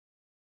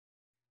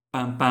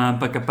Pam pam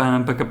paka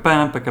pam paka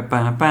pam paka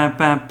pam pam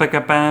pam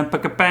paka pam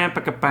paka pam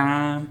paka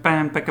pam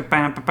pam paka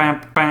pam pam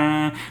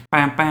pam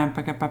pam pam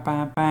paka pam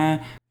pam pam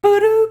boo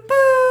boo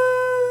boo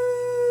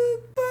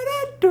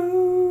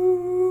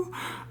boo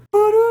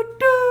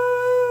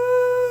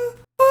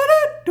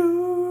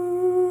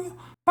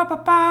pa pa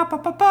pa pa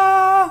pa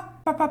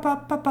pa pa pa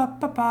pa pa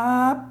pa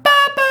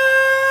pa.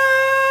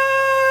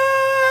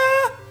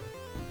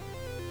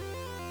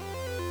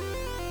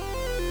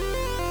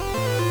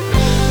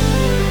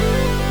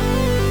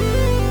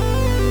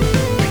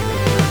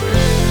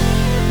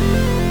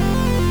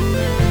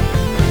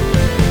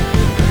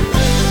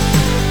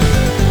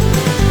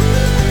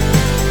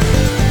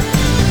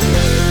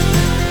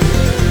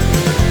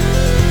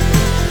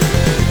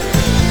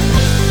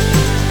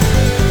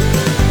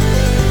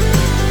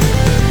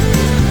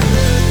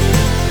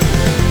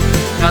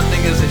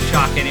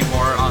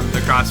 Anymore on the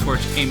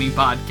Crossforge Gaming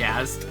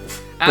Podcast.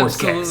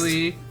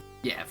 Absolutely.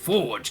 Yeah,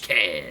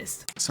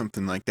 Forgecast.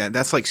 Something like that.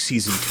 That's like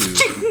season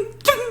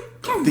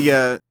 2.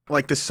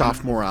 The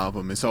sophomore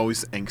album is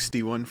always the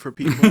angsty one for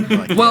people.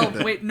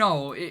 Wait,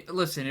 no.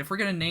 Listen, if we're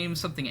gonna name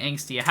something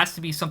angsty, it has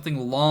to be something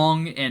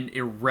long and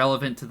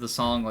irrelevant to the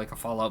song, like a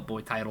Fall Out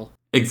Boy title.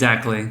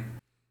 Exactly.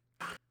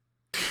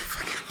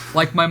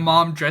 Like my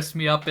mom dressed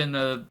me up in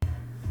a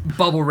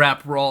bubble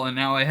wrap roll, and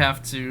now I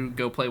have to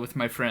go play with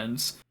my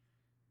friends.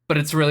 But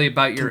it's really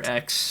about your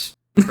ex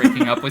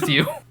breaking up with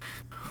you.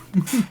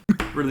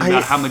 Really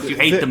about how much you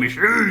hate the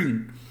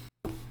machine.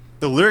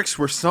 The lyrics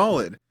were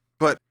solid,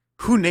 but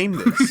who named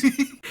this?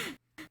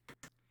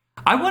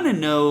 I want to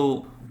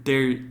know,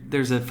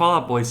 there's a Fall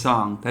Out Boy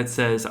song that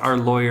says, our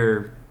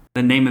lawyer,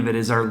 the name of it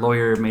is Our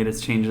Lawyer Made Us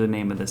Change the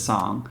Name of the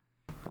Song.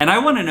 And I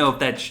want to know if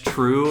that's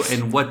true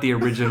and what the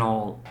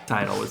original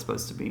title was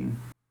supposed to be.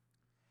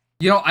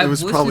 You know, I've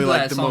listened to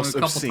like that song a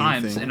couple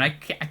times, and I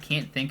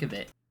can't think of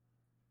it.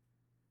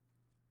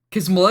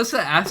 Because Melissa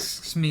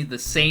asks me the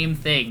same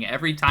thing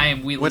every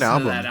time we listen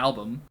to that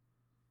album.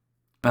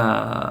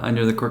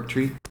 Under the Cork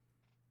Tree?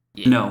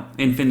 Yeah. No.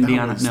 Infinity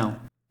on it? No.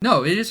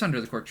 No, it is Under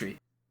the Cork Tree.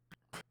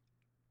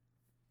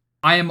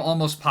 I am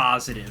almost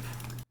positive.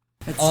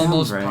 That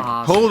almost right.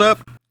 positive. Hold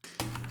up.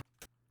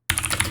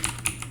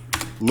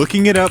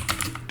 Looking it up.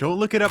 Don't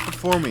look it up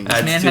before me.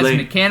 This man has a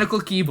mechanical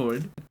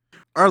keyboard.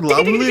 Our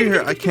lovely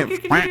here. I can't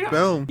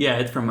spell. Yeah,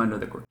 it's from Under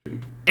the Cork Tree.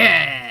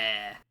 Yeah.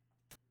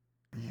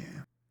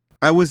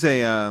 I was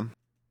an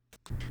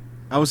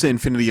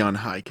Infinity on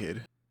High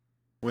kid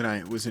when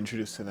I was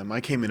introduced to them.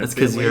 I came in That's a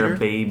bit later. because you're a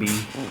baby.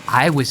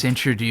 I was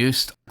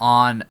introduced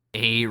on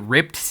a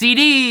ripped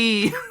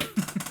CD.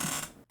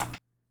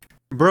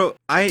 Bro,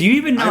 do you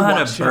even know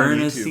how to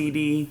burn a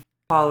CD,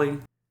 Polly?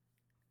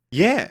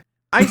 Yeah,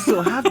 I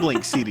still have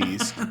blank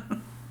CDs.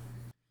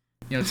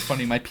 You know, it's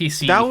funny. My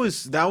PC.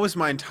 That was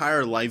my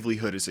entire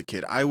livelihood as a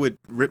kid. I would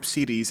rip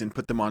CDs and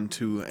put them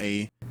onto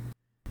a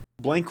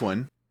blank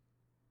one.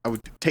 I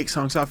would take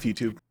songs off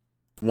YouTube.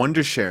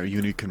 Wondershare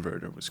Unity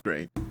Converter was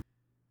great.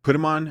 Put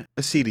them on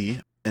a CD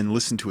and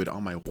listen to it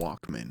on my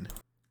Walkman.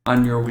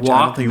 On your Walkman?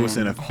 I don't think it was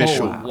an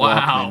official Walkman.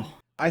 Wow.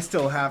 I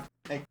still have,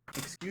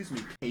 excuse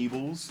me,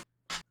 cables.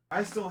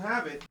 I still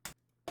have it.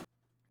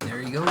 There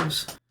he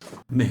goes.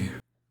 Man.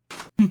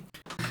 The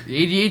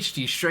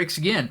ADHD strikes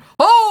again.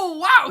 Oh,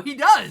 wow, he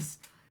does.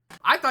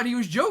 I thought he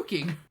was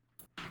joking.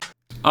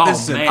 Oh,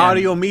 this is man. an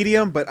audio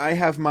medium, but I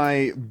have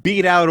my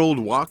beat out old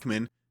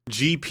Walkman.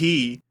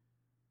 GP.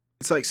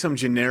 It's like some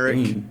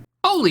generic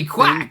Holy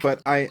quack. thing,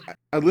 but I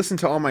listened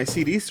to all my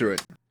CDs through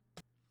it.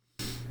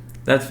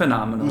 That's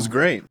phenomenal. It was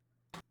great.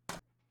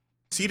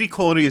 CD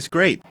quality is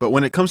great, but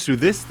when it comes to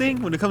this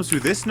thing, when it comes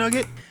to this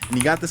nugget, and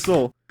you got this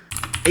little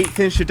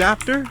 1/8"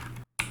 adapter,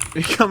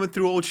 you're coming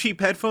through old cheap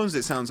headphones,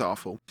 it sounds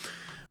awful.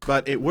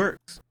 But it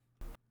works.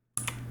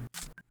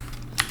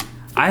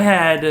 I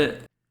had a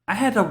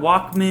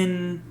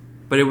Walkman,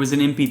 but it was an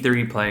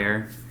MP3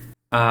 player.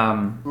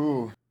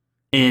 Ooh.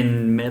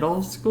 In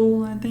middle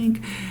school, I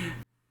think.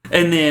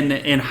 And then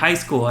in high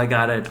school, I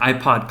got an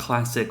iPod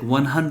Classic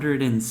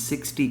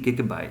 160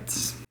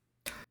 gigabytes.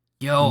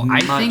 Yo,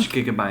 I think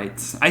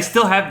gigabytes. I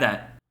still have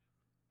that.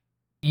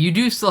 You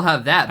do still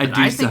have that, but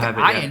I think have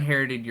it, I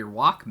inherited your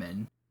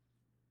Walkman.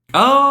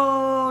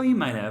 Oh, you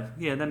might have.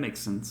 Yeah, that makes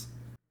sense.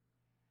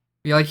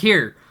 You're like,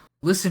 here,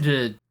 listen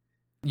to,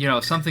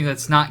 something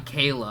that's not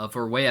K-Love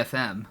or Way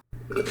FM.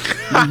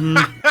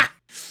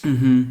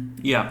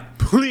 Yeah.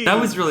 Please. That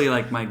was really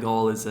like my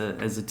goal as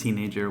a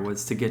teenager,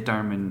 was to get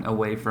Darman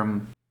away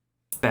from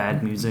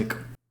bad music.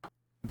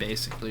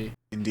 Basically.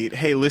 Indeed.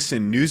 Hey,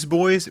 listen,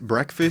 Newsboys,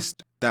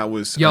 Breakfast, that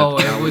was it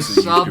was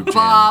a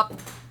bop.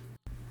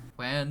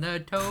 When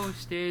the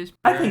toast is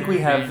burning. I think we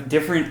have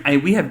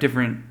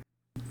different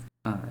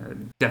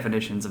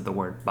definitions of the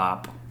word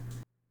bop.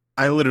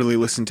 I literally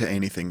listen to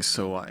anything,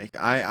 so like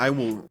I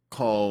will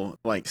call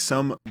like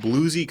some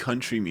bluesy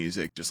country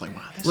music just like,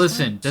 wow, this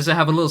Listen, does it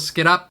have a little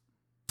skid up?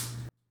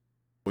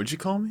 What'd you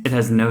call me? It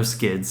has no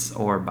skids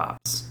or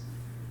bops.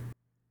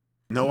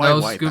 No, I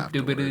wipe scoop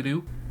doobity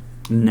doo.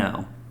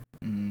 No.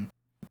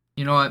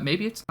 You know what?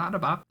 Maybe it's not a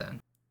bop then.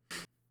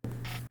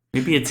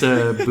 Maybe it's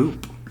a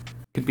boop.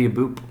 Could be a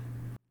boop.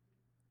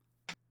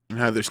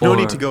 No, there's no Or-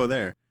 need to go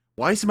there.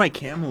 Why is my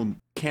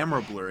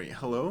camera blurry?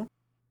 Hello?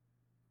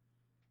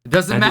 It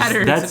doesn't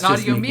matter. That's It's an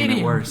just audio making medium.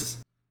 it worse.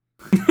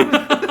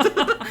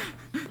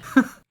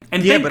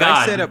 And Yeah, thank but I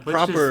God. set up Let's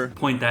proper just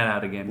point that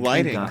out again.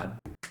 lighting. Thank God.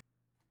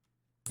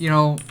 You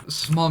know,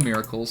 small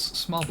miracles,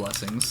 small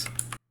blessings.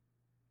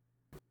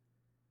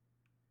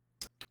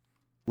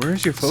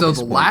 Where's your focus So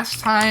the point? last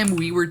time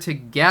we were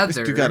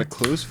together, You got a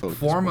close focus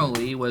point.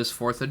 formally, was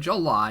 4th of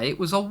July. It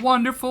was a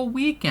wonderful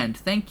weekend.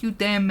 Thank you,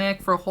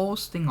 Danmac, for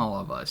hosting all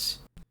of us.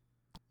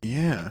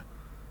 Yeah.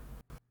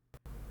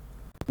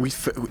 You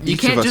Each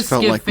can't of us just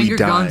felt give like we finger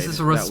died guns as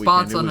a that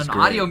response weekend. It on was an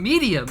great. audio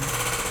medium.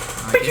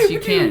 I guess you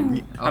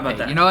can. How about Okay,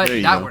 that? you know what? There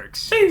you That go.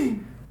 works. You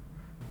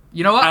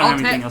know what? I don't I'll have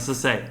anything take. else to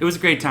say. It was a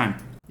great time.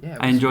 Yeah,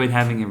 I enjoyed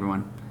having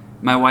everyone.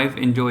 My wife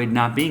enjoyed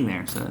not being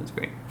there, so that's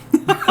great.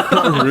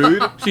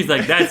 Rude. She's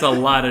like, that's a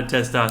lot of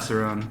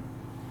testosterone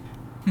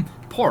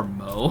Poor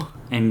Mo.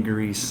 and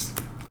grease.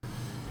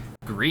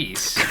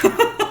 Grease. I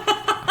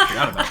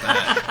forgot about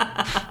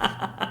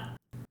that.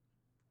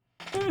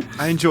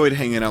 I enjoyed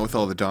hanging out with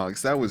all the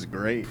dogs. That was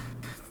great.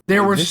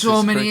 There were This so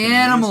is many freaking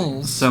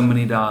animals. So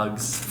many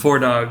dogs. 4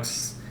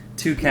 dogs.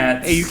 2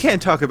 cats. Hey, you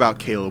can't talk about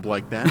Caleb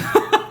like that.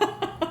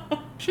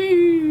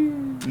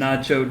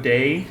 Nacho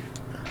Day.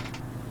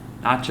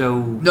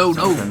 Nacho. No,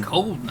 something.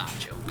 cold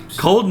nachos.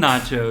 Cold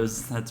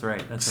nachos. That's right.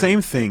 That's right.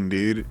 Same thing,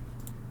 dude.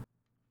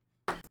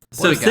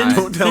 So What a guy.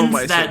 Don't tell him I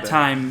since said that that.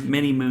 time,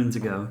 many moons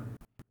ago,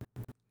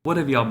 what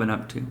have y'all been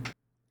up to?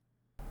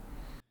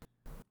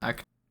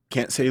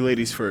 Can't say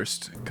ladies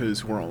first,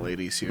 because we're all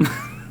ladies here.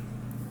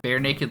 Bare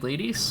Naked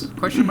Ladies?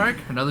 Question mark?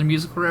 Another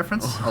musical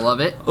reference? I love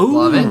it. Ooh.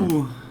 Love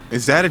it.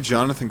 Is that a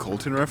Jonathan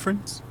Colton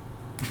reference?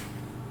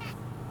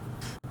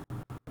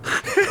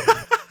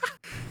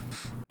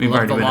 We've Love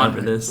already the been lawn-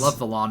 over this. Love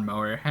the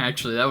lawnmower.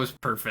 Actually, that was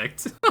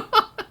perfect.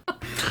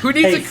 Who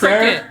needs Hey, a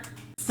cricket?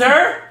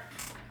 Sir?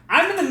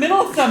 I'm in the middle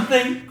of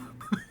something.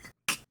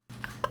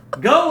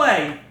 Go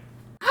away.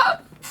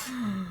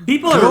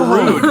 People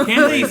are rude.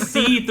 Can't they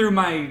see through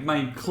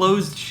my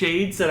closed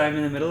shades that I'm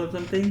in the middle of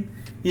something?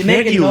 You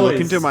make Can't a you noise.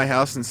 look into my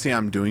house and see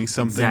I'm doing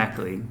something?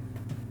 Exactly.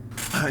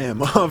 I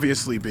am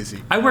obviously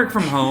busy. I work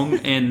from home,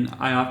 and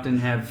I often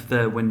have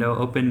the window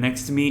open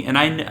next to me, and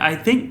I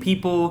think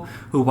people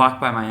who walk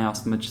by my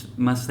house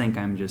must think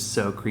I'm just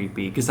so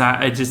creepy, because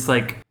I just,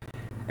 like,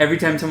 every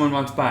time someone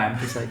walks by, I'm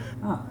just like,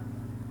 oh.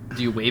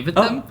 Do you wave at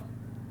Oh. them?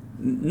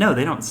 No,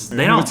 they don't.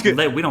 They Let's don't.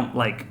 get- We don't,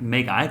 like,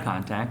 make eye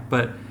contact,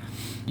 but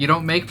You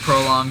don't make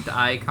prolonged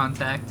eye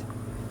contact?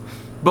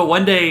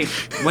 one day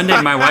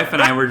my wife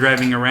and I were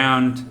driving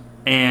around,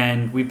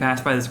 and we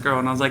passed by this girl,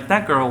 and I was like,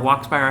 that girl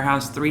walks by our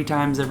house 3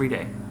 times every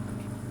day.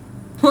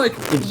 Like,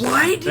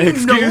 why do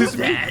you know Excuse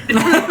me? that?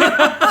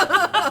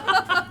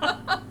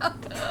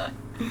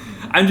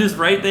 I'm just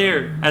right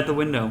there at the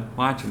window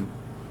watching.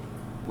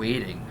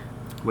 Waiting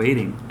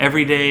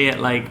every day at,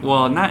 like,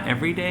 well, not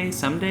every day,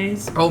 some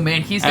days Oh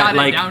man, he's At, got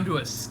like- it down to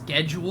a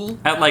schedule.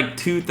 at like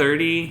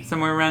 2:30,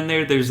 somewhere around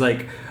there. There's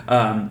like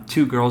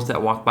 2 girls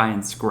that walk by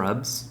in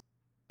scrubs.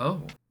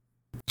 Oh.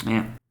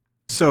 Man,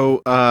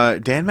 So,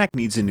 Danmac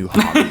needs a new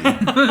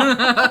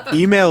hobby.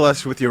 Email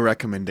us with your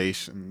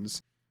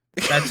recommendations.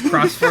 That's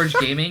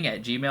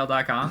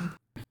crossforgegaming@gmail.com.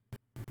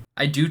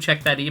 I do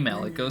check that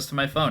email. It goes to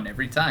my phone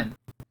every time.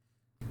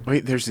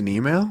 Wait, there's an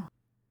email?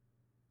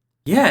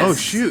 yes. Oh,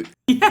 shoot.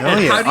 Yes. Hell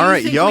yeah. How do you All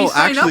right, think y'all, we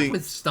sign actually- up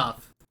with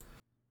stuff?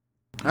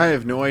 I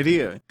have no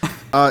idea.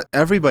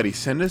 Everybody,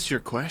 send us your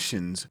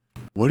questions.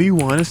 What do you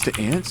want us to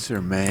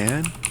answer,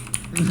 man?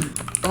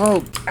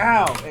 Oh,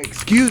 ow!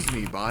 Excuse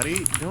me,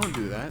 body. Don't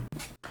do that.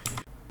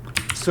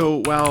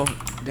 So, while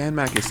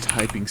Danmac is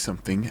typing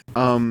something,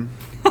 No,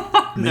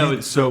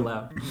 it's so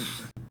loud.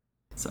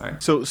 Sorry.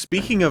 So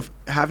speaking of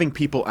having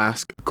people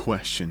ask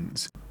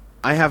questions,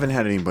 I haven't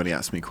had anybody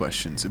ask me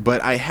questions,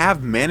 but I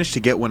have managed to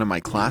get one of my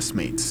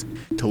classmates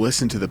to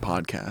listen to the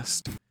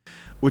podcast,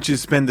 which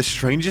has been the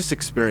strangest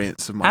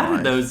experience of my How life.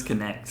 did those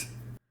connect?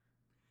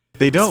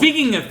 They don't.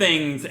 Speaking of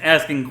things,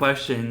 asking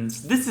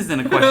questions, this isn't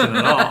a question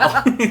at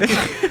all.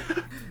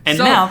 And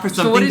So- now for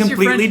so what something is your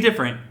completely friend-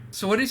 different.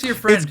 So what is your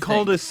friend It's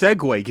called a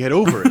segue. Get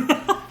over it.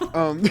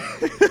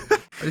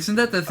 Isn't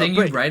that the thing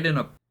you but- write in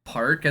a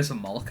park as a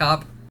mall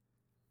cop?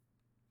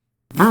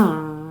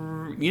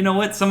 You know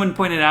what someone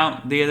pointed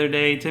out the other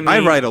day to me? I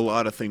write a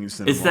lot of things.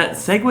 In a Is that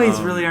mall.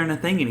 segways really aren't a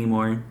thing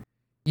anymore.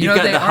 You You've know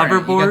got they the are. You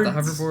got the hoverboards.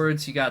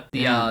 hoverboards. You got the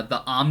Yeah.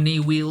 the Omni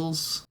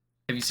wheels.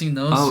 Have you seen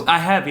those? Oh, I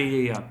have.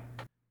 Yeah.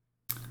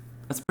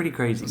 That's pretty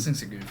crazy. Those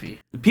things are goofy.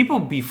 People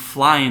be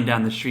flying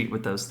down the street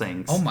with those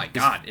things. Oh my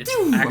god, it's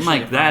I'm actually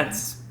like, a problem.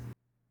 that's...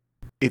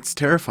 It's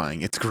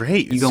terrifying. It's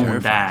great. You It's gonna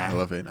terrifying. die. I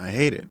love it. I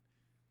hate it.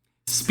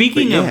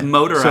 Speaking But yeah, of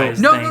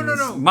motorized No, things, no, no,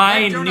 no.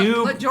 my Let Jonah,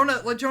 new... Let Jonah.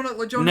 No, Let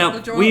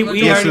Jonah.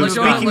 we Yeah, are-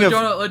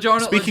 so let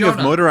Jonah, speaking of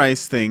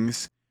motorized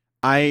things,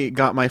 I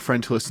got my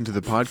friend to listen to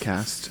the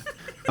podcast.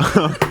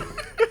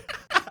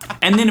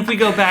 And then if we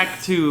go back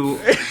to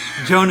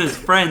Jonah's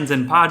friends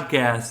and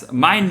podcasts,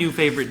 my new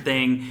favorite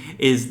thing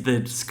is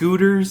the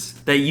scooters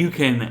that you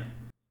can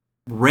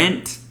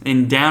rent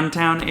in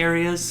downtown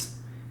areas.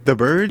 The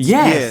birds?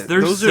 Yes, yeah,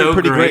 they're those so are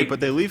pretty great. but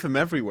they leave them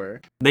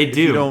everywhere. They If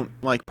do. you don't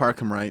park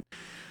them right.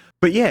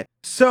 But yeah,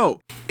 so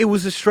it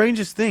was the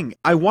strangest thing.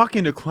 I walk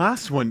into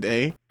class one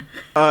day.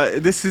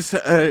 This is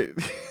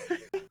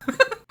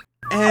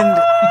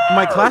and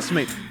my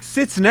classmate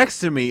sits next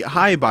to me.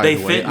 Hi, by They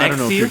the way. fit I don't next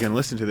know to if you? you're gonna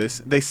listen to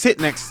this. They sit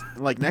next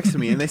to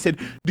me, and they said,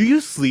 "Do you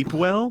sleep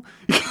well?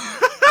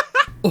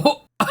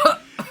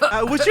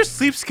 What's your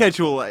sleep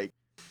schedule like?"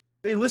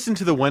 They listened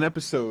to the one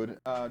episode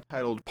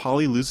titled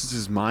 "Polly Loses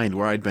His Mind,"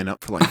 where I'd been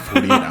up for like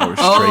 48 hours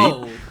straight.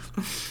 Oh,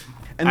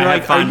 And I they're have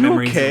like, fond "Are you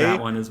memories okay?" of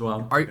that one as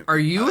well. are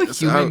you a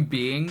So- human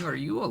being? Are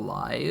you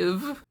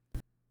alive?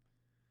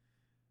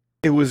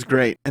 It was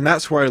great. And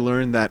that's where I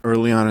learned that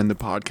early on in the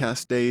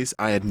podcast days,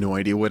 I had no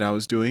idea what I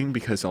was doing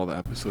because all the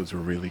episodes were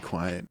really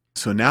quiet.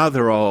 So now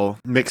they're all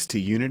mixed to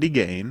unity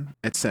gain,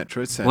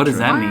 etc., etc. What does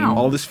that mean? Wow.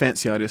 All this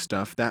fancy audio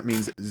stuff. That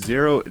means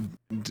zero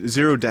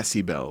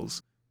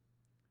decibels,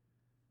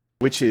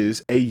 which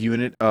is a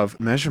unit of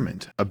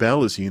measurement. A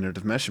bell is a unit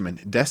of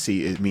measurement.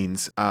 Deci, it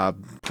means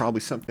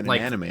probably something Like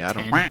in anime. I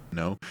 10? don't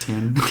know.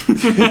 10.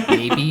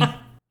 Maybe.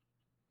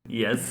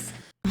 Yes.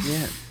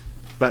 Yeah.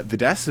 But the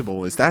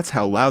decibel that's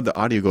how loud the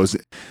audio goes.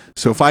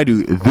 So if I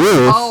do this,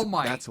 Oh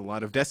my- that's a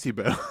lot of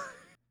decibel.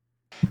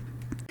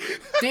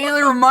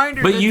 Daily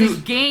reminder But that you-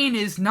 the gain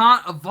is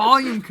not a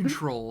volume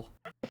control.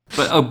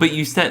 But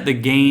you set the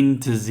gain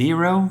to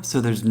 0,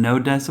 so there's no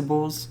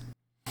decibels.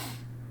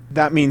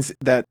 That means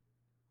that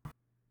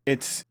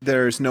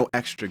there's no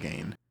extra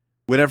gain.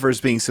 Whatever is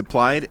being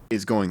supplied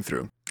is going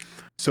through.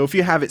 So if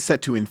you have it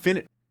set to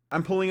infinite,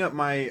 I'm pulling up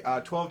my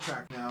 12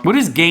 track now. What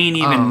does gain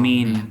even Oh,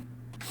 mean? man.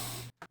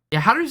 Yeah,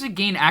 how does a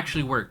gain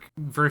actually work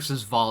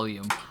versus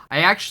volume? I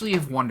actually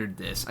have wondered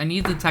this. I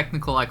need the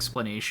technical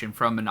explanation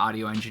from an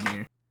audio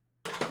engineer.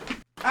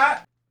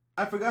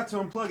 I forgot to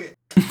unplug it.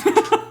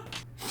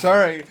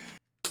 Sorry.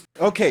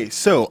 Okay,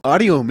 so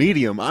audio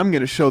medium. I'm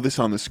going to show this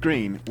on the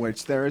screen,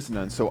 which there is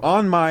none. So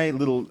on my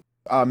little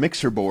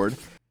mixer board,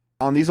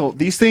 on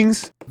these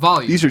things,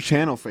 Volume. these are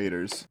channel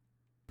faders.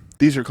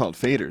 These are called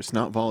faders,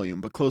 not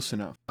volume, but close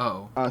enough.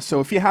 Oh. So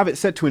if you have it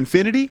set to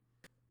infinity,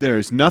 there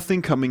is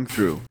nothing coming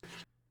through.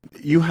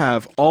 You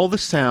have all the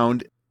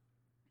sound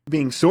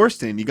being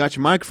sourced in. You got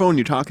your microphone,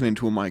 you're talking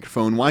into a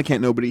microphone. Why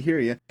can't nobody hear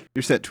you?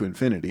 You're set to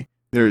infinity.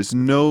 There is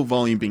no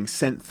volume being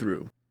sent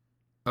through.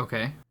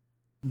 Okay.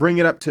 Bring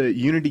it up to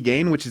unity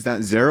gain, which is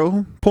that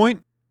 0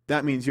 point.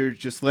 That means you're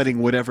just letting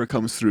whatever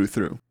comes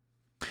through.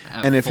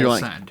 At And if full you're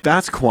like, send.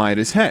 that's quiet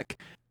as heck,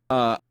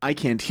 I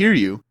can't hear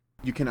you,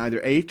 you can either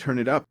A, turn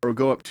it up, or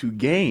go up to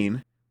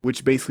gain,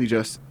 which basically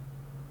just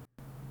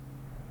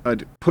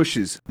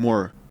pushes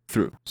more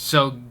through.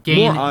 So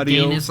gain, more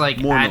audio, gain is like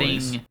more adding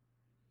noise.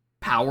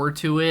 power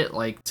to it,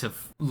 like to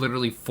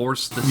literally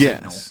force the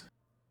signal. Yes.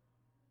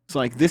 It's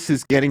like this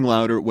is getting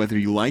louder whether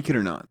you like it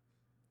or not.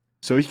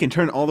 So you can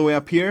turn it all the way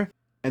up here,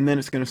 and then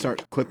it's going to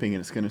start clipping and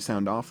it's going to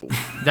sound awful.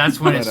 That's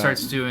when it But,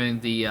 starts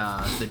doing the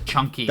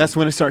chunky. That's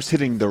when it starts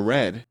hitting the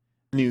red.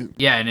 And you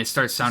yeah, and it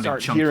starts sounding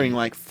start chunky. hearing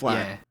like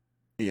flat.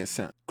 Yeah. Yeah,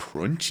 sound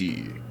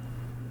crunchy.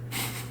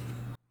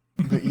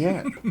 But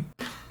yeah.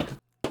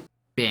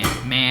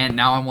 Bam, man,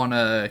 now I want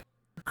a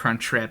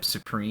Crunchwrap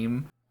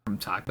Supreme from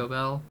Taco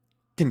Bell.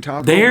 Can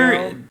talk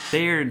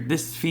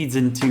This feeds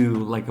into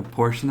like a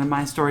portion of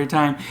my story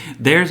time.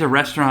 There's a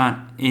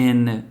restaurant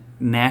in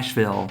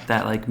Nashville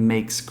that like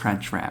makes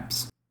crunch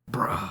wraps.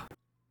 Bruh.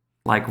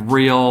 Like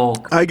real,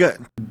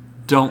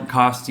 don't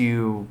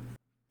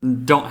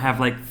have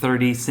like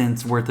 30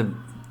 cents worth of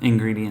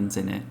ingredients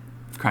in it.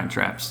 Crunch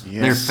wraps.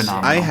 Yes. They're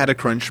phenomenal. I had a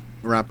crunch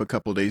wrap a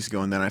couple days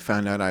ago, and then I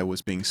found out I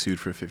was being sued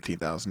for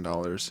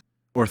 $15,000,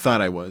 or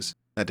thought I was.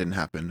 That didn't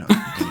happen.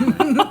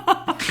 Anyway.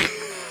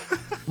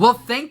 Well,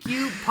 thank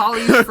you,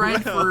 Polly's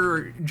friend,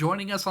 for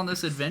joining us on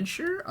this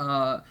adventure.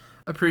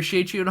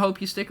 Appreciate you and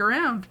hope you stick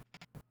around.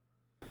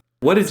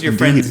 What is your Indeed.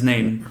 friend's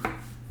name?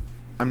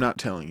 I'm not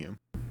telling you.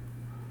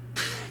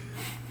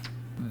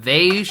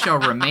 They shall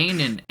remain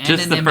in anonymity.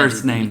 Just the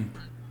first name.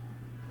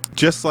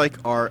 Just like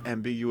our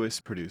ambiguous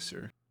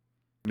producer.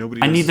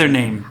 Nobody. I else need is their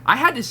saying. name. I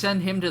had to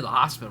send him to the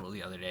hospital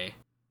the other day.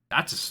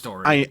 That's a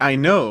story. I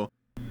know.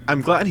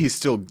 I'm glad he's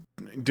still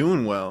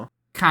doing well.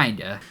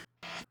 Kinda.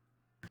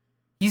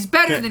 He's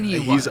better than he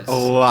was. He's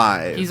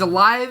alive. He's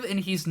alive, and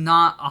he's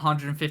not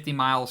 150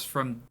 miles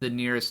from the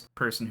nearest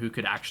person who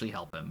could actually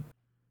help him.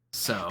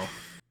 So.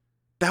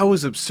 That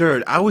was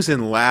absurd. I was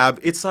in lab.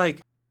 It's like,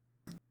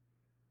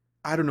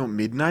 I don't know,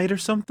 midnight or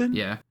something?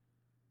 Yeah.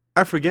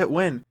 I forget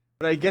when.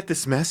 But I get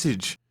this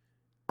message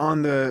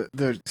on the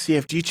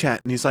CFG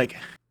chat, and he's like,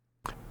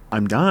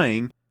 I'm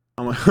dying.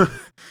 I'm like,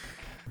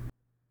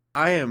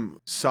 I am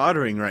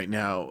soldering right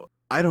now.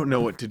 I don't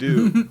know what to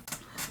do.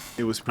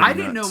 It was pretty I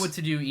didn't know nuts. what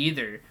to do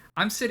either.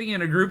 I'm sitting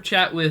in a group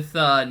chat with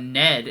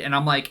Ned, and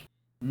I'm like,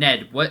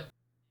 Ned, what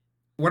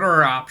are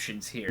our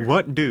options here?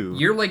 What do?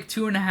 You're like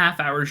 2.5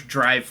 hours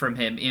drive from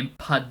him in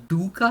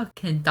Paducah,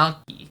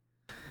 Kentucky.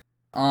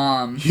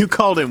 You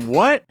called him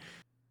what?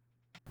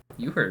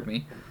 You heard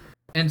me.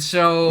 And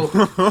so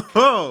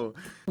Oh,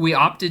 we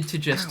opted to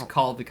just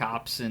call the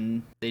cops,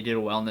 and they did a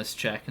wellness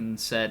check and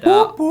said,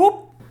 Whoop,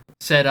 whoop.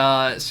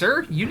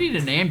 "Sir, you need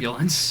an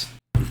ambulance."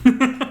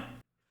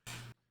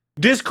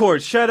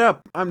 Discord, shut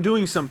up! I'm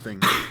doing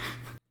something.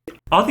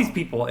 All these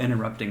people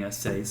interrupting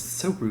us today is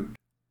so rude.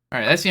 All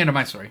right, that's the end of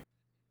my story.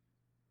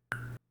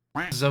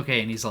 It's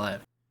okay, and he's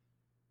alive.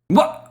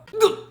 What?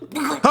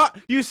 Ha!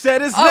 You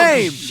said his Oh,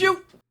 name.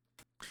 shoot!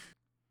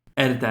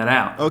 Edit that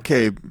out.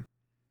 Okay,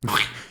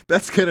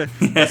 that's gonna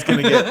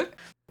get.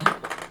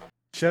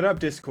 Shut up,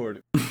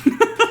 Discord.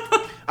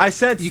 I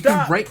said You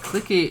stop. can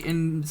right-click it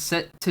and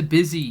set to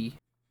busy.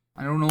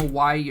 I don't know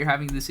why you're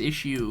having this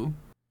issue.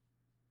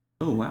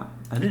 Oh wow!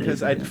 I didn't. Because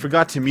do I that.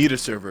 forgot to mute a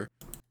server,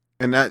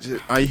 and that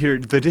I hear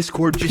the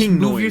Discord Just ping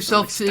move noise.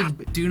 yourself I'm like, to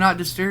 "Stop it." do not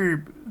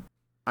disturb.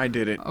 I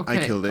did it. I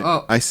Okay, killed it.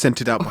 oh. I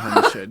sent it out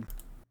behind the shed.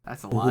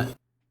 That's a lot.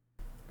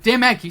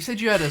 Danmac, you said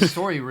you had a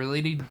story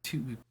related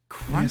to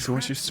Crunchwrap Yeah, so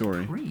what's your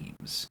story?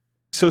 Supremes.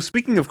 So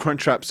speaking of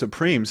Crunchwrap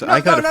Supremes, I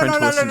got a friend to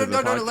listen to the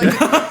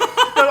podcast.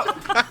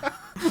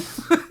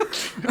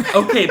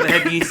 Okay, but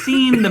have you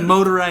seen the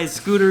motorized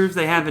scooters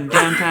they have in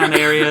downtown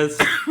areas?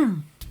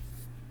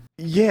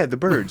 Yeah, the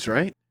birds,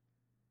 right?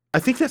 I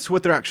think that's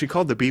what they're actually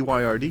called, the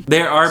BYRD.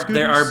 There are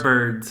Scooters?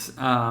 birds.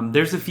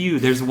 There's a few.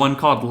 There's one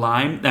called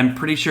Lime. I'm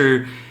pretty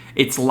sure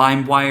it's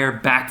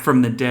LimeWire back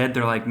from the dead.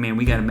 They're like, man,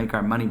 we got to make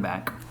our money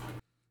back.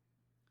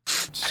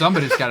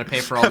 Somebody's got to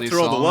pay for all these After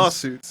all songs. the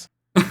lawsuits.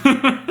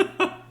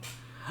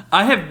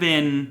 I have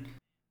been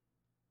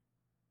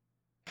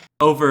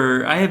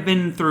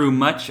through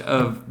much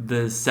of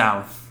the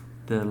South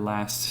the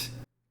last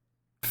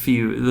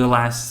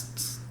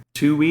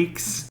 2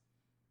 weeks.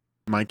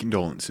 My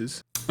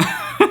condolences.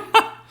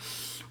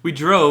 We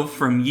drove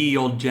from ye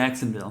old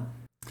Jacksonville.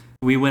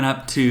 We went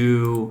up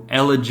to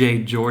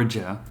Ellijay,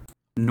 Georgia,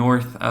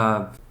 north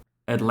of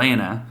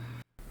Atlanta.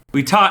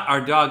 We taught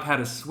our dog how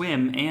to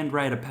swim and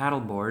ride a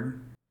paddleboard.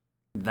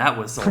 That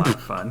was a lot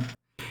of fun.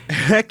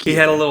 Heck He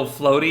yeah. had a little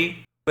floaty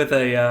with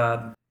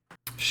a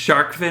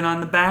shark fin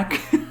on the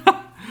back.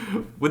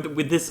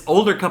 with this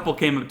older couple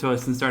came up to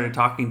us and started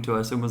talking to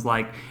us and was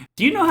like,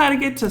 "Do you know how to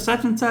get to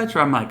such and such?" Or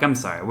I'm like, "I'm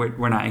sorry,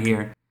 we're not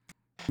here."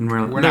 And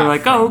they're not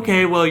like, from "Oh,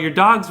 okay. Well, your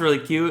dog's really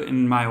cute."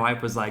 And my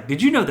wife was like,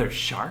 "Did you know there's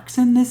sharks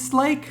in this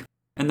lake?"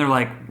 And they're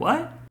like,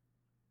 "What?"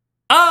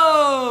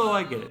 Oh,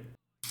 I get it.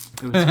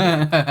 It was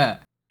cool.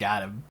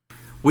 Got him.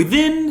 We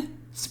then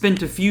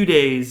spent a few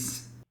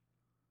days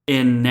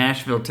in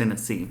Nashville,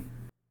 Tennessee,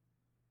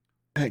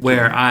 Heck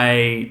where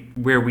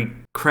yeah. we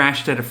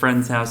crashed at a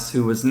friend's house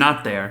who was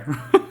not there.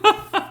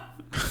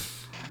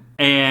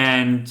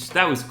 And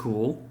that was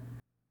cool.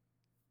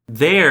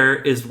 There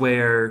is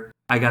where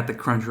I got the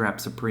Crunchwrap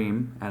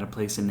Supreme at a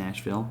place in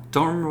Nashville.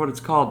 Don't remember what it's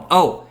called.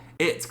 Oh,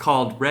 it's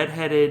called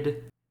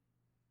Redheaded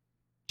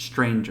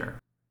Stranger.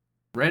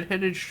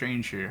 Redheaded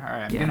stranger. All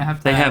right, I'm Yeah. gonna have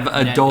to. They have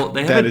adult.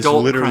 They have That is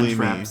adult literally me.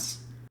 Crunchwraps.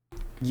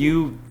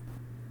 You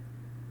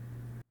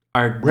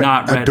are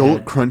not redheaded.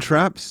 Adult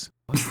Crunchwraps?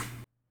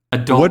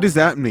 Adult. What does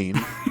that mean?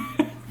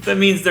 That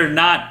means they're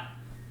not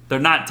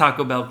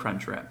Taco Bell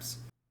Crunchwraps.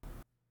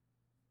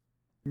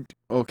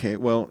 Okay,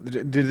 well,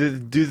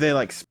 do they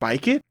like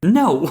spike it?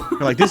 No. They're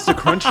like, this is a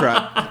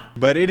Crunchwrap,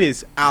 but it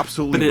is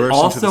absolutely But it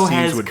bursting to the also seams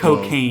has with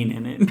blow. cocaine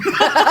in it.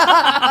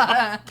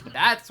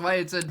 That's why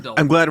it's adult.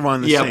 I'm glad we're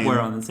on the Yeah, same.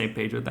 we're on the same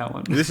page with that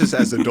one. This is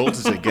as adult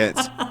as it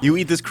gets. You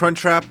eat this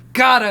Crunchwrap,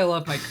 God, I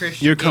love my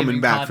Christian. you're coming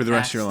gaming back for the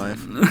rest of your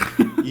podcasts.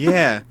 life.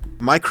 Yeah.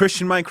 My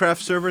Christian Minecraft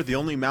server, the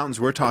only mountains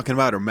we're talking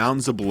about are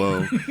mountains of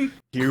blow.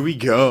 Here we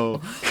go.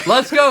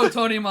 Let's go,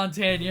 Tony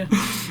Montana.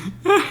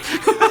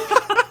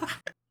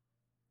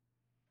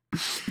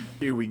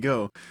 Here we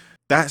go.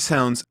 That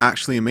sounds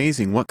actually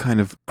amazing. What kind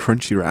of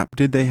crunchy wrap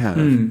did they have?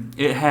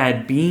 It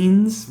had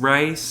beans,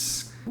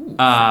 rice, Ooh,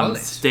 frijoles.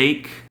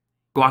 steak,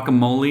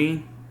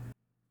 guacamole.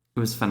 It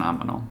was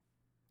phenomenal.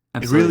 It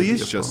Absolutely really is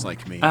beautiful. just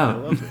like me. I Oh.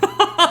 love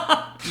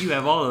it. You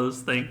have all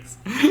those things.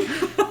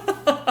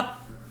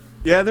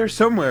 Yeah, they're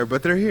somewhere,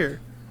 but they're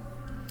here.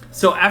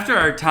 So after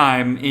our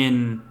time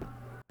in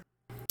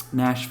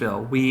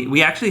Nashville,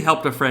 we actually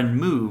helped a friend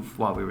move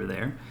while we were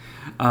there.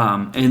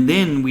 And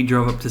then we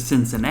drove up to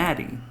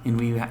Cincinnati, and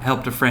we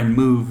helped a friend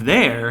move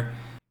there,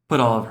 put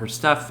all of her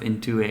stuff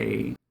into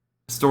a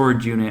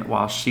storage unit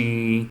while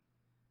she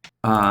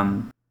could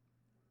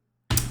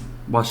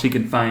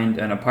find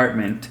an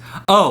apartment.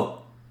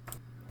 Oh,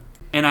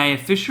 and I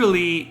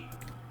officially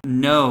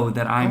know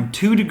that I'm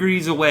 2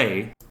 degrees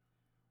away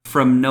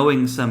from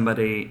knowing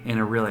somebody in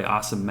a really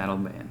awesome metal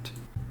band.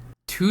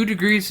 2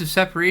 degrees of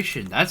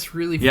separation. That's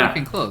really Yeah.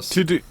 freaking close.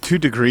 2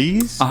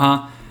 degrees?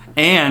 Uh-huh.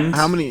 And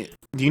How many?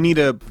 Do you need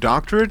a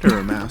doctorate or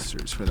a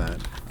master's for that?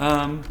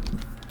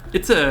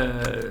 it's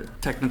a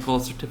technical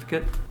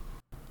certificate.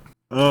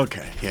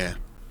 Okay, yeah.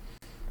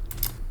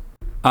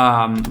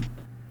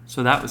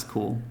 So that was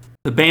cool.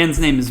 The band's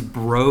name is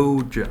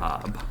Bro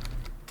Job.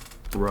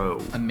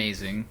 Bro.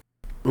 Amazing.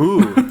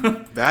 Ooh,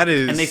 that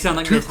is And they sound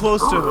like too this.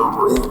 close to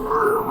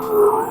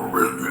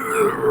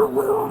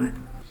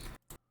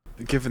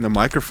giving the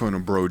microphone a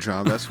bro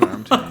job. That's what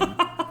I'm telling you.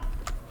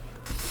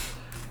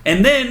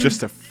 And then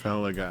Just a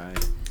fella guy.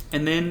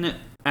 And then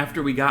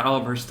after we got all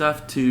of our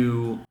stuff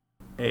to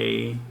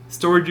a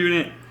storage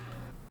unit,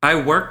 I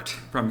worked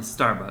from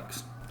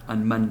Starbucks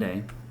on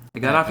Monday. I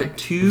got off at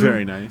 2.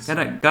 Very nice.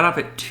 Got off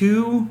at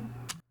 2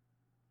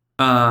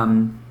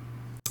 a.m.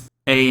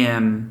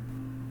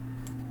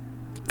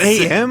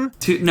 A.M.?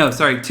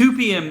 2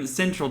 p.m.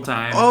 Central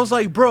Time. I was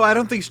like, bro, I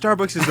don't think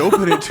Starbucks is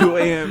open at 2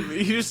 a.m.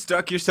 You just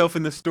stuck yourself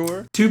in the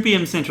store? 2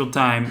 p.m. Central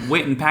Time,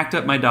 went and packed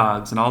up my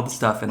dogs and all the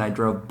stuff, and I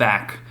drove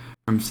back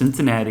from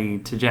Cincinnati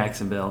to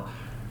Jacksonville.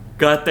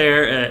 Got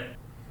there at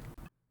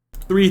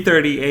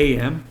 3:30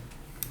 a.m.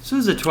 So it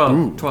was a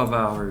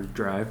 12-hour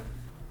drive.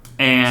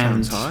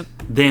 And Sounds hot.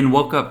 then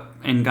woke up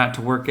and got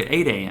to work at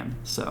 8 a.m.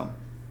 So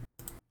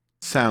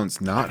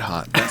Sounds not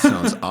hot. That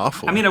sounds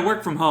awful. I mean, I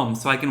work from home,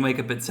 so I can wake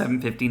up at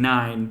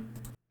 7:59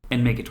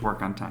 and make it to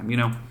work on time, you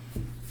know?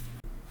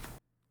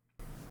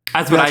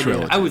 That's what I did.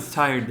 relative. I was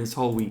tired this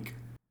whole week.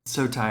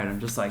 So tired. I'm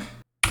just like...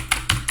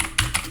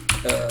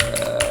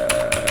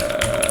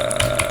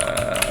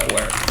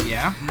 work.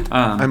 Yeah.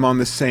 I'm on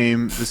the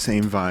same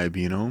vibe,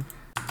 you know?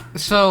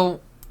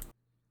 So,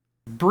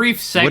 brief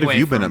segue. What have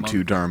you for been a up to,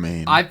 moment.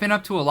 Darmaine? I've been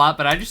up to a lot,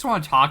 but I just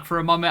want to talk for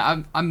a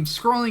moment. I'm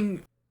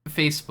scrolling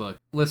Facebook,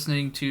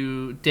 listening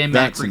to Danmac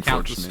That's recount the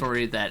unfortunate.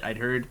 story that I'd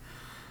heard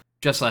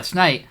just last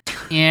night,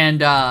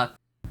 and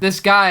this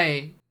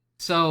guy.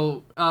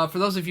 So, for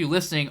those of you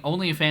listening,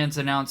 OnlyFans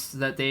announced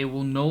that they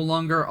will no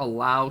longer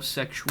allow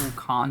sexual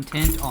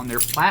content on their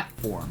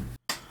platform,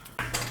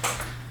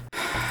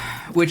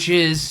 which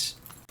is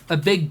a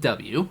big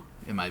W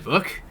in my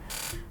book.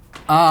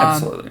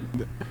 Absolutely.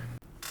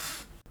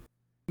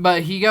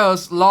 But he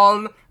goes,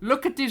 lol,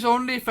 look at these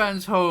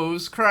OnlyFans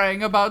hoes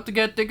crying about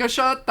getting a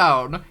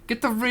shutdown.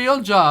 Get the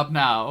real job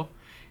now.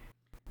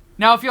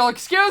 Now, if you'll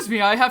excuse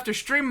me, I have to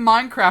stream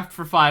Minecraft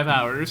for 5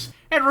 hours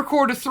and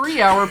record a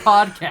 3-hour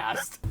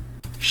podcast.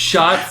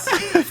 Shots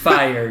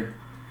fired.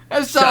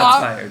 And so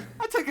Shots I fired.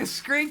 took a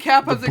screen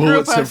cap of the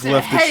bullets group and I have said,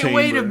 left the hey,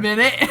 wait a chamber."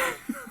 minute.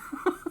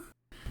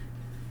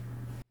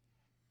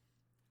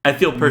 I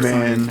feel personally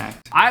Man.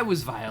 attacked. I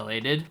was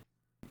violated.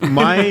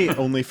 My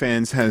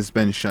OnlyFans has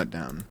been shut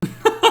down.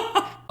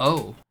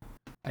 Oh,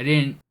 I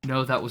didn't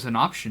know that was an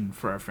option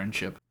for our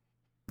friendship.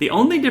 The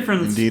only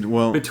difference Indeed,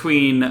 well,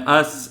 between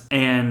us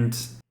and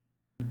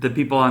the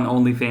people on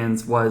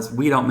OnlyFans was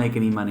we don't make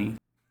any money.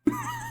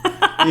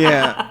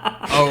 yeah.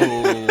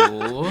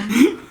 Oh.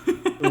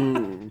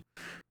 Ooh.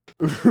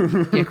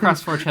 Yeah,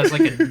 CrossForge has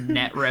like a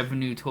net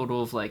revenue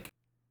total of like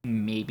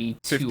maybe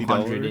 $50?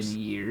 $200 in a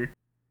year.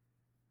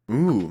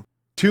 Ooh.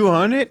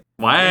 200?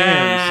 Wow.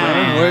 Damn,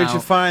 son, where'd you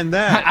find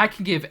that? I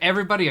can give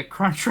everybody a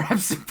Crunchwrap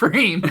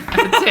Supreme.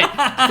 That's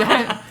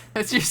it.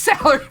 That's your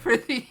salary for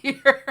the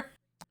year.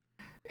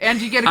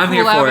 And you get a I'm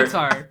here cool for it.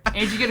 avatar.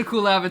 And you get a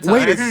cool avatar.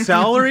 Wait, it's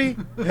salary?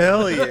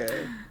 Hell yeah.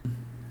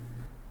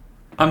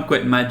 I'm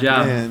quitting my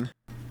job. Man.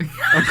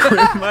 I'm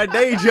quitting my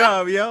day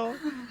job, yo.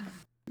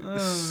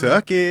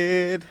 Suck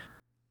it.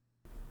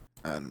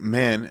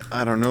 Man,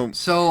 I don't know.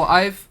 So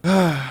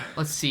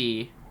let's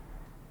see.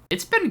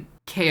 It's been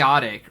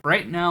chaotic.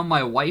 Right now,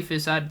 my wife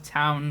is out of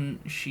town.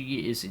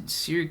 She is in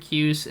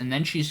Syracuse, and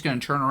then she's going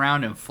to turn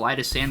around and fly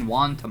to San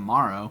Juan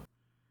tomorrow.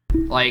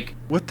 Like,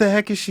 What the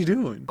heck is she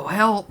doing?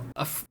 well,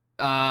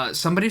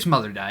 somebody's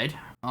mother died.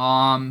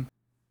 Oh,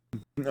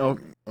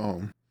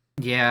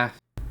 Yeah.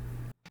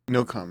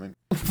 no comment.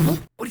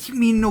 What do you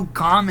mean, no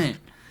comment?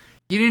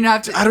 You didn't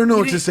have to. I don't know you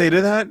what to didn't- say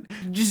to that.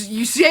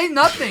 You say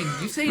nothing.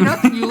 You say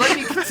nothing. You let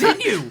me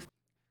continue.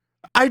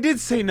 I did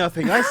say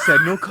nothing. I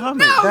said no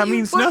comment. No, that you-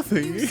 means but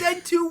nothing. You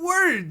said 2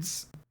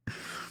 words.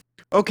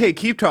 Okay,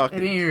 keep At talking.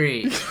 any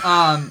rate,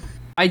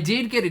 I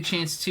did get a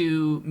chance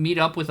to meet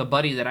up with a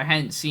buddy that I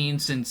hadn't seen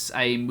since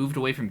I moved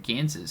away from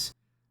Kansas.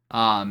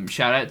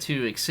 Shout out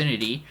to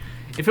Xfinity.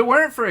 If it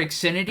weren't for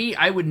Xfinity,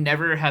 I would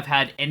never have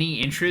had any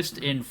interest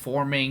in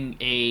forming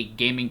a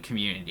gaming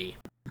community.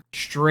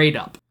 Straight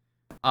up.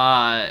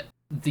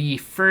 The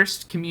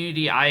first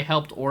community I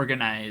helped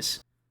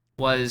organize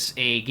was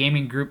a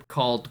gaming group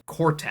called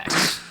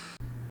Cortex.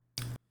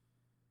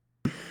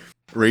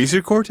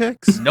 Razor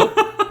Cortex? Nope.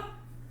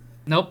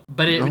 Nope,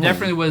 but it Oh.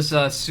 definitely was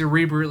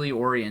cerebrally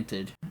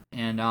oriented.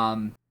 And,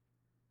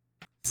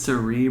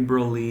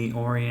 Cerebrally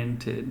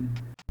oriented.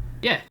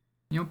 yeah,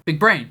 big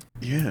brain.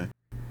 Yeah.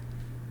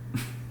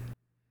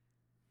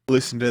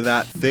 Listen to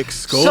that thick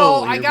skull.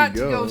 So I Here got we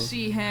to go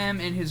see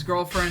him and his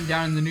girlfriend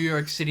down in the New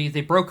York City.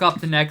 They broke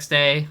up the next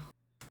day.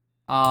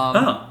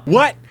 Oh.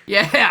 What?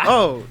 Yeah.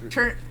 Oh,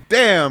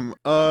 damn.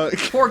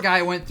 Poor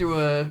guy went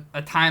through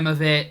a time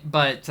of it,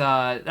 but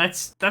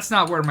that's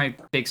not where my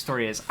big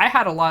story is. I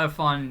had a lot of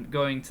fun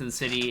going to the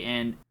city,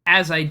 and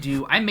as I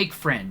do, I make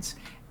friends.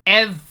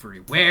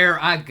 Everywhere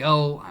I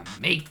go, I'm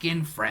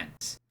making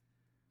friends.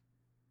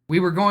 We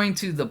were going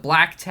to the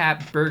Black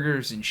Tap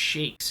Burgers and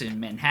Shakes in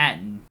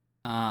Manhattan.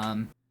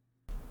 And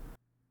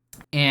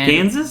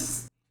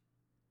Kansas?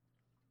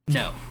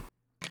 No,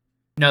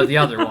 the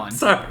other one.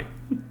 Sorry.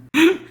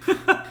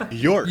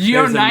 York. You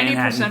know, There's a 90%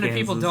 Manhattan, of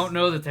people Kansas. don't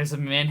know that there's a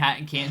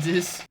Manhattan,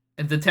 Kansas,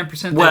 and the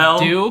 10% Well-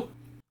 that do,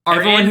 are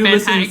Everyone in who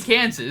Manhattan, listens-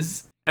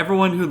 Kansas.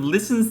 Everyone who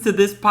listens to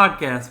this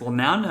podcast will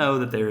now know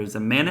that there is a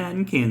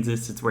Manhattan,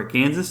 Kansas. It's where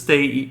Kansas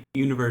State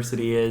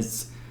University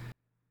is.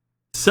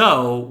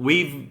 So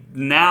we've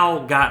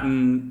now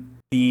gotten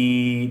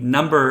the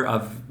number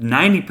of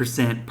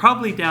 90%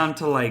 probably down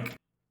to like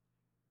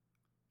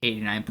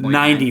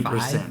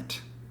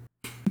 89.95.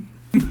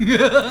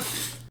 90%.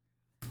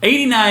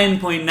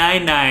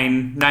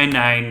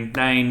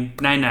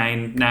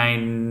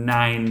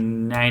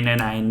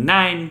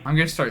 89.99999999999. I'm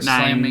gonna start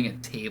slamming a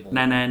table.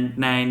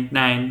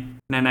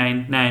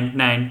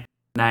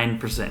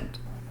 999999999%.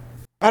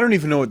 I don't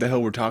even know what the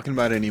hell we're talking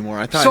about anymore.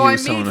 I thought So he I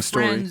was telling made a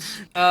story.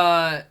 friends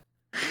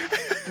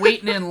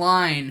waiting in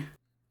line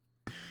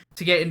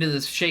to get into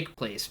this shake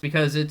place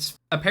because it's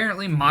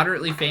apparently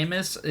moderately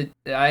famous. It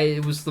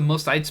was the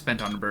most I'd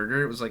spent on a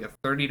burger. It was like a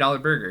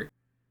 $30 burger.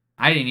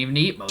 I didn't even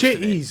eat most of it.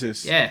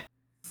 Jesus. Yeah.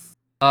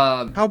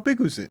 How big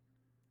was it?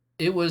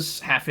 It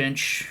was half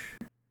inch.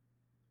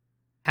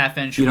 Half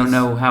inch. You don't was-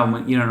 know how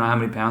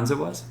many pounds it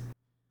was?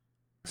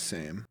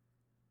 Same.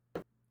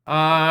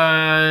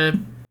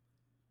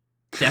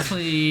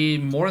 Definitely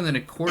more than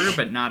a quarter,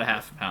 but not a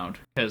half a pound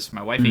because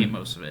my wife ate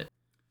most of it.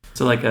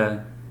 So like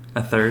a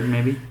third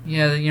maybe?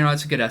 Yeah,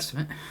 it's a good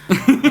estimate.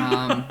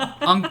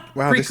 Wow,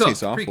 this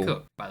tastes awful.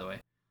 Pre-cooked, by the way.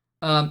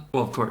 Well,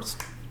 of course.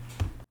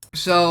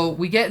 So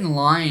we get in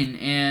line,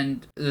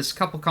 and this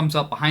couple comes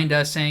up behind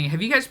us saying,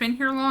 "Have you guys been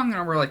here long?"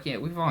 And we're like, "Yeah,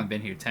 we've only been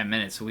here 10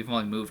 minutes, so we've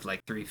only moved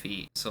like 3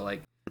 feet. So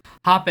like,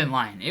 hop in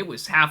line." It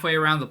was halfway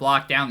around the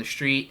block down the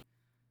street,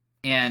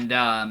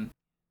 and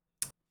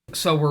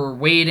so we're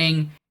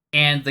waiting,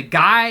 and the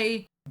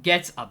guy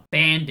gets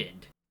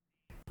abandoned.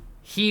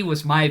 He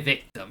was my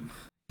victim.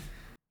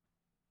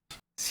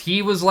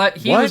 He was left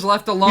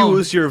alone. He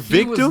was your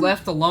victim? He was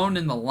left alone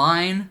in the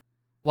line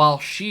while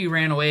she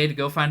ran away to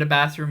go find a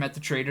bathroom at the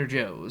Trader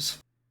Joe's.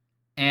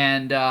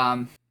 And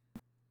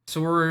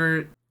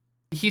so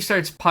he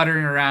starts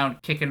puttering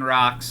around, kicking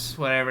rocks,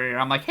 whatever.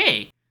 I'm like,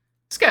 hey,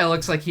 this guy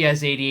looks like he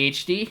has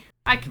ADHD.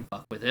 I can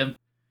fuck with him.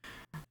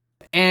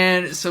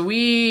 And so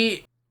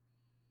we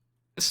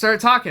start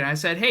talking. I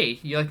said, hey,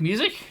 you like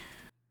music?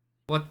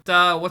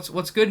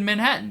 What's good in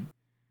Manhattan?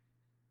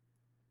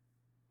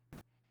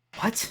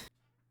 What?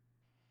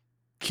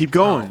 Keep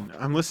going.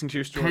 I'm listening to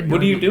your story.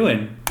 What are you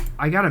doing?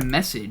 I got a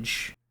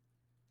message.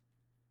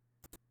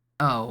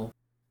 Oh.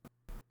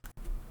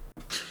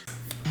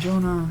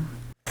 Jonah.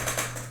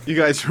 You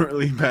guys are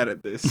really bad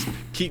at this.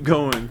 Keep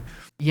going.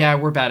 Yeah,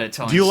 we're bad at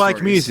telling Do you like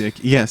stories. music?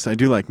 Yes, I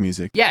do like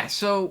music. Yeah,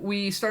 so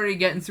we started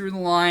getting through the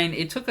line.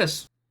 It took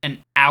us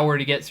an hour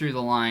to get through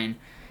the line.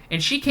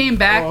 And she came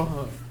back,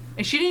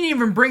 and she didn't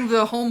even bring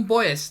the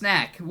homeboy a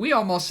snack. We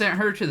almost sent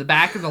her to the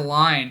back of the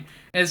line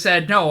and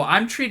said, no,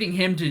 I'm treating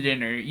him to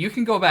dinner. You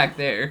can go back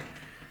there.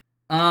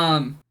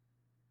 And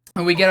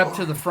we get up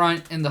to the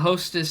front, and the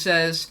hostess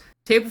says,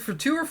 table for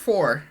 2 or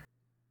 4?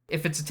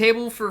 If it's a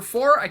table for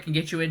 4, I can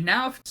get you in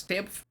now. If it's a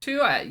table for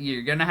 2,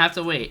 you're going to have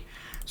to wait.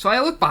 So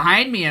I looked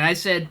behind me, and I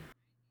said,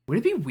 would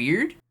it be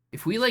weird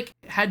if we,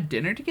 had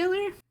dinner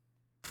together?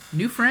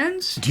 New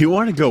friends? Do you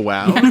want to go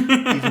out,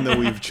 even though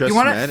we've just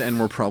met and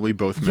we're probably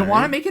both married? You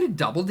want to make it a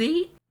double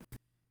date?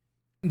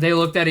 They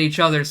looked at each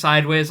other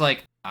sideways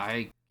like,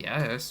 I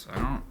guess.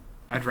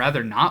 I'd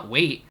rather not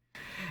wait.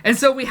 And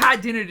so we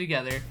had dinner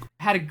together,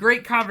 had a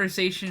great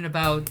conversation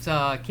about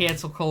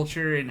cancel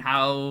culture and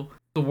how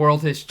the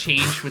world has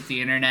changed with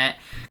the internet.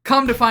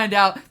 Come to find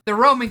out, they're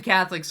Roman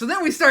Catholic. So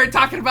then we started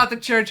talking about the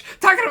church,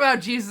 talking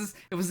about Jesus.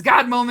 It was a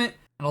God moment,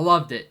 and I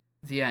loved it.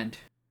 At the end.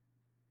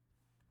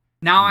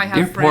 Now I have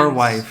Your friends. poor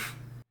wife.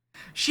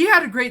 She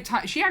had a great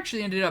time. She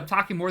actually ended up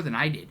talking more than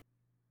I did.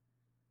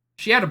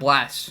 She had a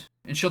blast,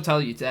 and she'll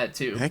tell you that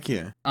too. Heck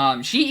yeah.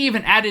 She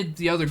even added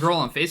the other girl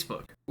on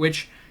Facebook,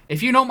 which,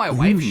 if you know my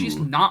wife, Ooh. she's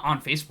not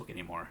on Facebook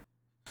anymore.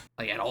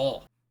 At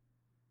all.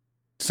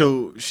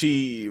 So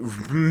she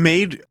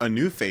made a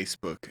new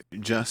Facebook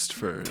just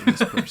for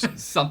this person.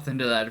 Something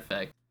to that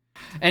effect.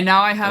 And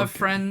now I have Okay.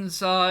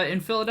 friends in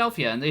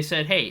Philadelphia, and they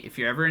said, hey, if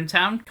you're ever in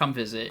town, come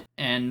visit,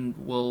 and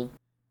we'll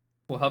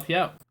help you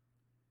out.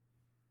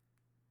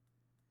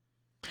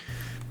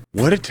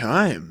 What a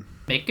time.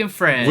 Making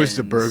friends. Was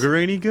the burger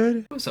any good?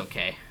 It was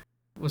okay.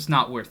 It was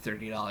not worth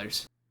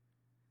 $30.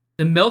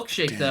 The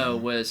milkshake, though,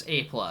 was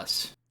A+.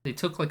 They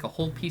took a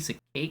whole piece of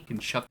cake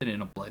and shoved it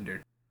in a blender.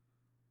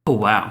 Oh,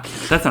 wow.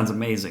 That sounds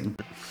amazing.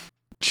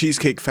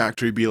 Cheesecake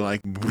Factory be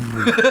like,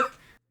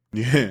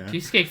 yeah.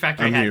 Cheesecake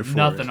Factory I'm here had for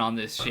nothing it. on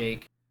this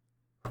shake.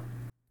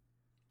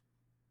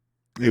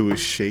 It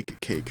was Shake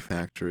Cake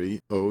Factory.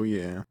 Oh,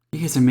 yeah. You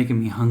guys are making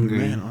me hungry.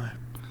 Man,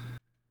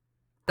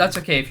 That's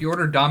okay. If you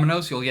order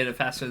Domino's, you'll get it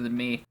faster than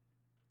me.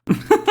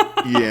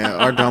 yeah,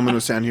 our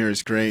Domino's down here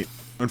is great.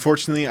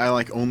 Unfortunately, I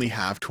only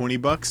have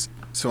 $20,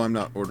 so I'm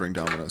not ordering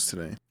Domino's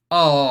today.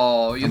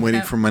 Oh, I'm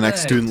waiting for my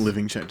next student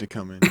living check to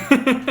come in.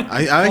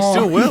 I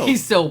still will. He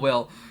still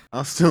will.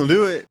 I'll still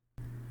do it.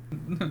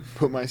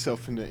 Put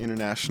myself into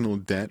international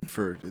debt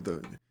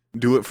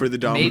do it for the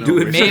Domino. Do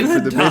it wish it for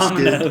the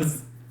biscuit.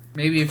 Domino's.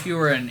 Maybe if you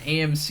were an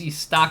AMC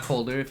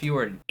stockholder, if you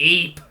were an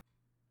ape.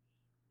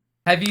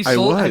 Have you I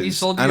sold? was, Have you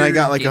sold? and your I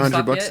got like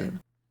GameStop $100 yet? in.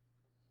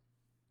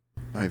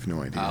 I have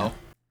no idea. Oh.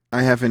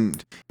 I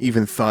haven't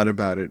even thought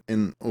about it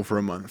in over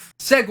a month.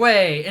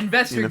 Segway,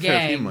 investor In a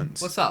fair few gang.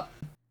 months. What's up?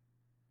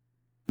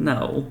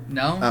 No.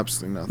 No,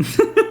 Absolutely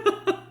nothing.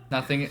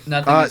 nothing.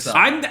 Nothing is up.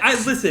 I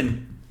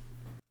listen.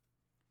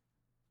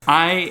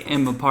 I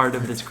am a part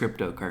of this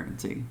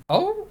cryptocurrency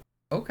Oh,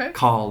 okay.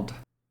 called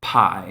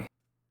Pi.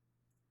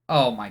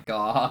 Oh my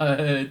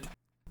god.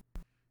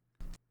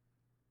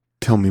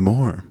 Tell me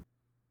more.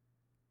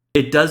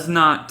 It does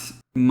not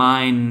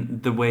mine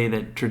the way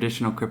that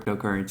traditional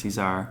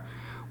cryptocurrencies are,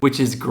 which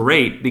is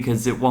great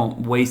because it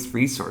won't waste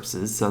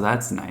resources, so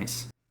that's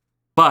nice.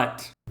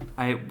 But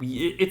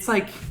it's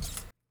like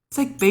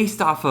based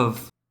off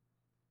of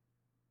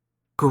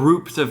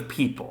groups of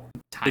people.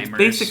 Timers. It's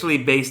basically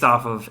based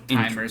off of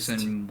Timers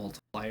interest. and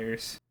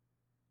multipliers.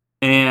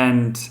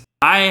 And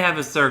I have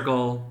a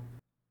circle,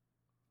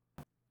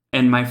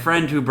 and my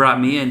friend who brought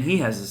me in, he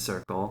has a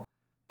circle,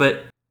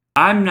 but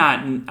I'm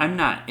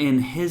not in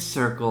his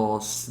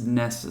circle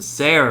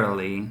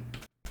necessarily.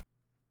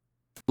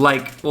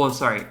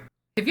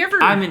 Have you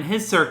ever? I'm in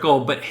his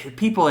circle, but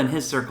people in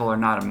his circle are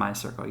not in my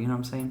circle. You know what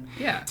I'm saying?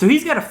 Yeah. So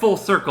he's got a full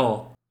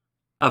circle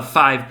of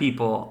 5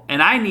 people,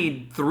 and I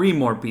need 3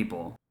 more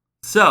people.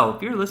 So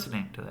if you're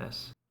listening to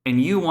this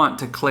and you want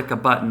to click a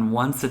button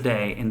once a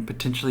day and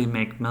potentially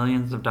make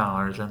millions of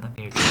dollars in the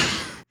future,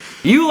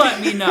 you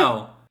let me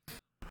know.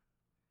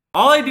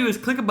 All I do is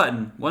click a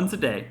button once a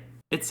day.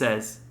 It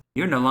says,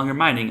 you're no longer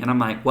mining. And I'm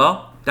like,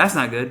 well, that's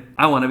not good.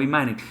 I want to be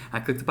mining. I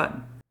click the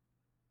button.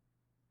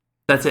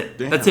 That's it.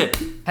 Damn. That's it.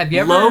 Have you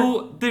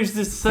ever? There's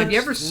this such Have you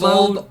ever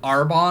sold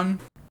Arbonne?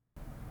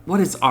 What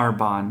is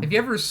Arbonne? Have you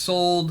ever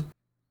sold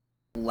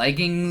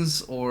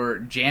leggings or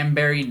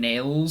Jamberry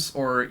nails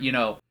or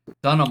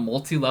done a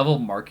multi-level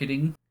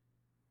marketing?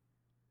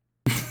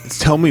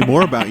 Tell me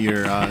more about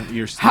your How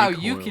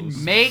snake you oils.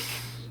 can make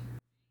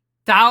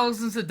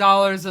thousands of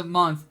dollars a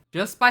month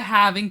just by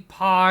having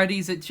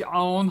parties at your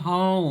own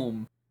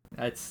home.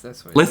 That's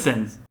what.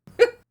 Listen.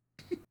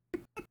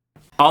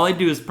 All I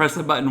do is press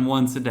a button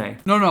once a day.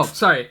 No,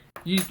 sorry.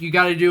 You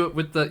got to do it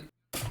with the.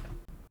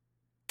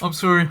 I'm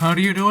sorry. How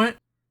do you do it?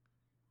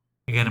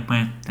 You gotta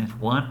press this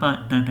one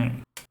button a day.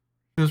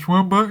 Just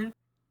one button.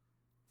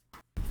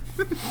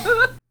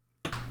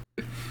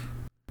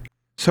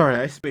 Sorry,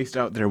 I spaced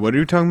out there. What are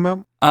you talking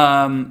about? So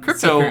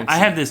Cryptocurrency. I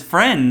have this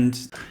friend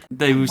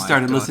who my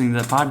started God. listening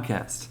to the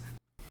podcast.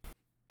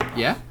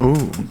 Yeah.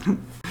 Oh.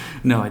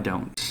 No, I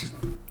don't.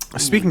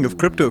 Speaking of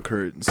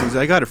cryptocurrencies,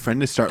 I got a friend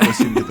to start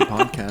listening to the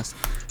podcast.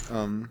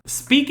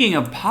 Speaking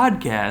of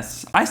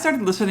podcasts, I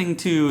started listening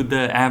to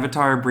the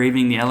Avatar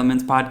Braving the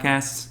Elements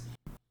podcasts.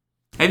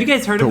 Have you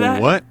guys heard The of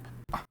that? what?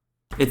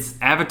 It's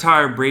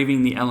Avatar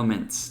Braving the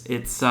Elements.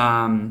 It's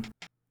like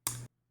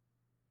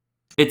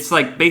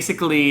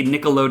basically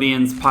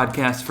Nickelodeon's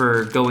podcast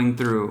for going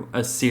through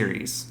a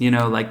series.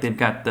 Like they've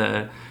got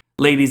the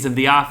Ladies of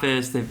the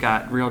Office, they've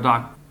got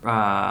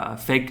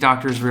Fake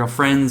Doctors, Real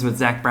Friends with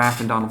Zach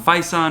Braff and Donald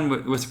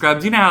Faison with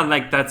Scrubs. You know how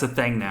that's a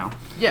thing now.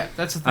 Yeah,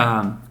 that's the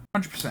thing.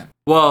 100%.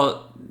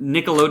 Well,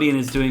 Nickelodeon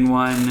is doing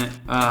one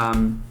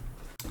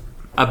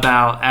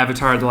about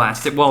Avatar: The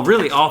Last. Well,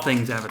 really all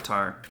things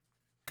Avatar,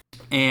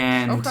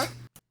 and Okay.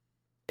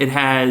 it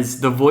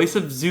has the voice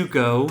of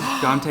Zuko,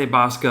 Dante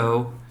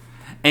Bosco,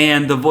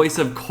 and the voice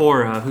of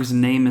Korra, whose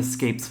name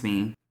escapes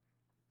me.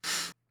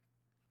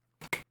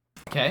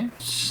 Okay.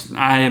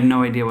 I have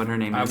no idea what her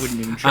name I is. wouldn't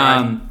even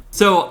try.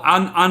 So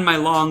on my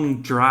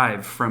long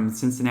drive from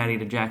Cincinnati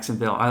to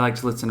Jacksonville, I like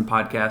to listen to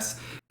podcasts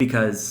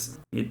because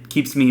it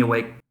keeps me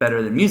awake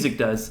better than music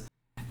does.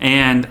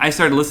 And I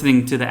started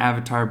listening to the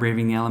Avatar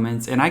Braving the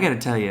Elements, and I got to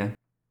tell you,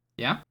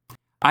 Yeah.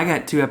 I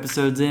got 2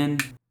 episodes in,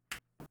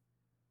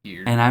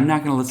 Weird. and I'm not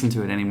going to listen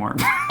to it anymore.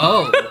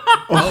 Oh.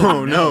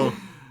 Oh, no.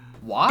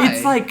 Why?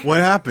 It's like What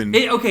happened?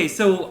 okay.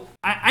 So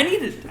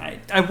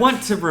I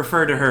want to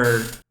refer to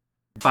her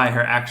by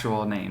her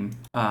actual name.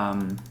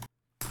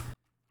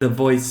 The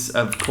voice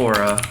of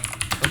Korra.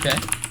 Okay.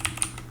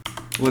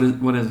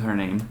 What is her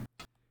name?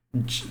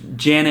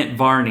 Janet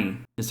Varney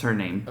is her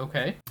name.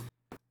 Okay.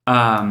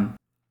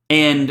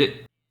 And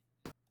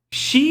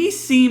she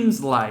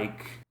seems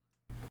like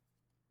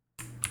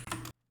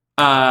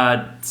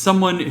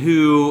someone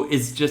who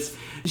is just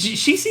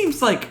she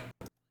seems like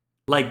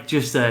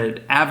just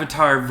an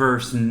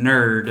Avatar-verse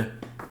nerd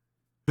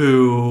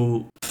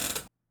who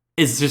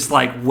is just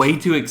like way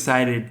too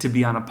excited to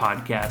be on a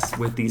podcast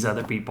with these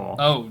other people.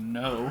 Oh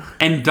no.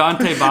 And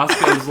Dante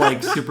Bosco's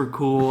like super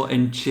cool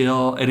and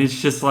chill, and it's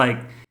just like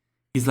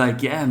he's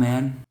like, yeah,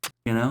 man,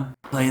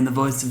 playing the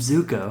voice of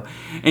Zuko.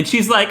 And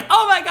she's like,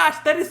 oh my gosh,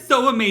 that is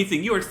so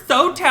amazing. You are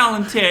so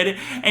talented,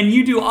 and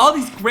you do all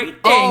these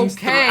great things.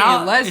 Okay,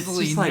 throughout. Leslie, it's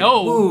just like,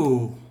 no.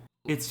 whoa.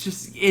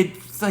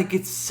 It's like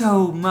it's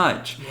so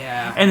much.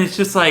 Yeah. And it's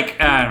just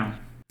like, I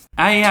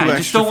just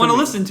extra don't want for to me.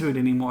 listen to it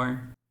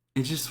anymore.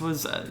 It just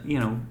was,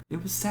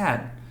 it was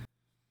sad.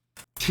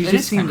 She That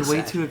just is seemed kinda way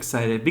sad. too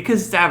excited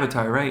because it's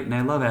Avatar, right? And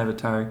I love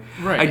Avatar.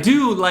 Right. I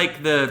do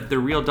like the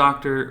real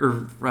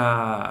doctor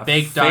or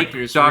Fake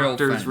Doctor's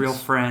Real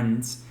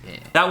Friends. Yeah.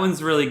 That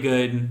one's really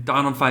good.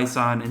 Donald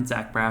Faison and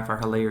Zach Braff are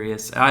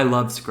hilarious. I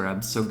love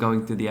Scrubs, so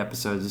going through the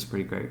episodes is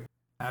pretty great.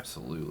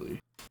 Absolutely.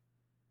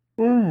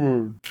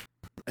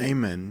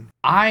 Amen.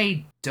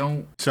 I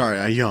don't Sorry,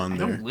 I yawned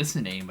there.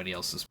 listen to anybody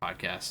else's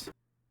podcast.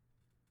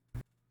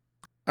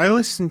 I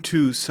listen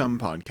to some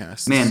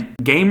podcasts. Man,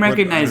 game What- I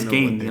recognized don't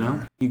know what game. they You know,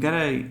 are.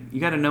 you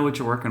gotta know what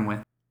you're working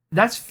with.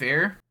 That's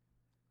fair.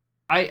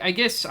 I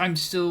guess I'm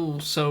still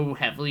so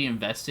heavily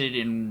invested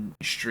in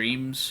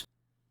streams.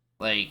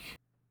 Like,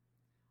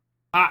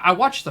 I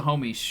watch the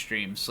homies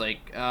streams.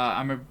 Like,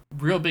 I'm a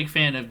real big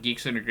fan of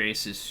Geeks Under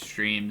Grace's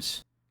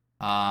streams,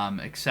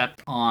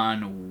 except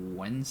on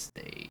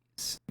Wednesdays.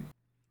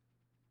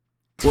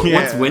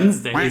 What's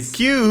Wednesdays?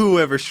 Cue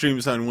whoever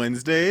streams on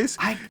Wednesdays.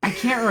 I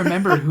can't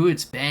remember who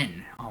it's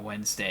been on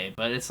Wednesday,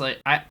 but it's like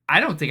I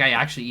don't think I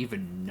actually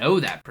even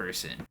know that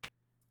person.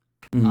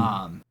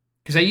 Mhm.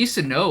 Because I used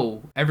to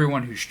know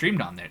everyone who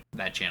streamed on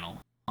that channel.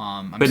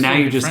 I'm But now still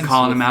you're good just friends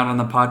calling with- them out on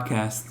the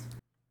podcast.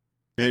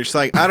 You're just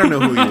like, I don't know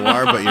who you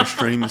are, but your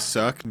streams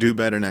suck. Do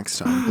better next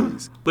time,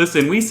 please.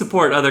 Listen, we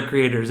support other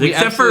creators, We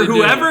except for absolutely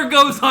do. whoever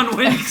goes on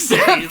Wednesdays.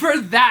 Except for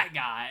that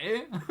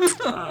guy.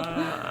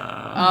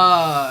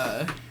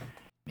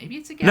 Maybe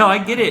it's a guy. No, I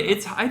get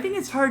it. I think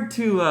it's hard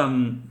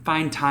to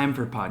find time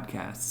for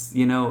podcasts.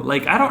 You know,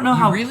 like I don't know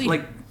how really-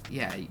 like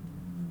Yeah.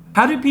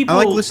 how do people I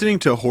like listening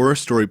to horror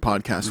story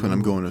podcasts when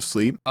I'm going to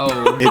sleep.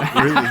 Oh, It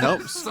really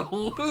helps.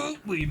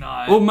 absolutely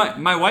not. Well,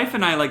 my wife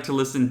and I like to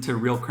listen to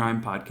real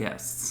crime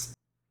podcasts.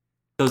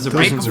 Those are Those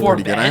Right ones are before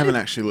pretty good. I bed? haven't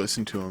actually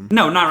listened to them.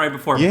 No, not right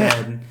before Yeah.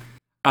 bed.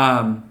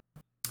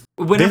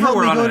 They Whenever help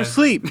we're me on go to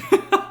sleep.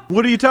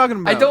 What are you talking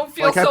about? I don't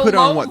feel like I so put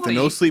on what the lonely.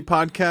 No Sleep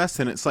podcast,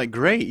 and it's like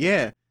great,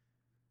 yeah.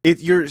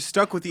 You're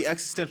stuck with the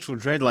existential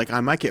dread, like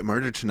I might get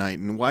murdered tonight,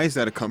 and why is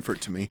that a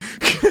comfort to me?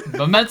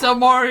 Memento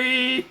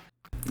Mori.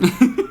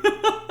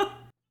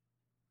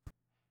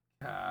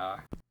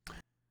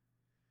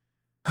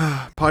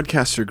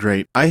 Podcasts are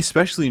great. I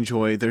especially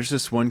enjoy. There's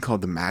this one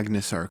called the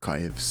Magnus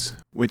Archives,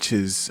 which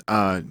is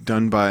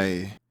done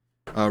by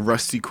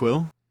Rusty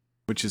Quill,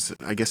 which is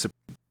I guess a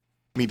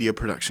media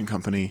production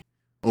company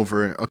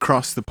over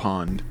across the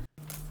pond.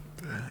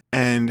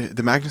 And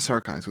the Magnus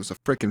Archives was a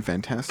freaking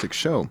fantastic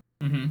show.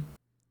 Mm-hmm.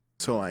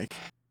 So like,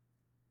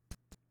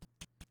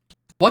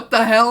 What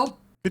the hell?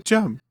 good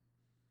job.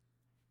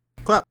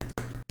 Clap.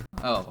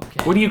 Oh,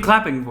 okay. What are you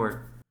clapping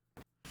for?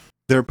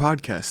 Their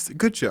podcast.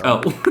 Good job.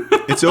 Oh.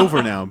 It's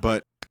over now,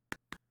 but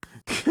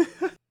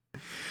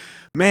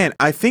man,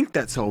 I think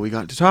that's all we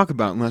got to talk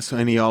about. Unless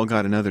any of y'all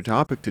got another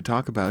topic to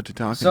talk about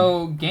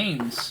So,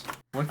 games.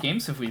 What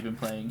games have we been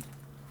playing?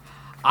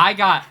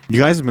 you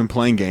guys have been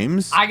playing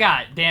games. I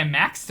got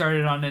Danmac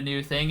started on a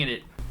new thing, and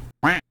it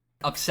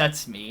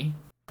upsets me.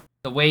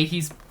 The way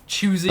he's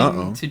choosing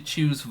Uh-oh. to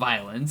choose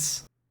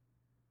violence.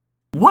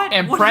 What?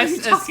 And What are you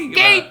press talking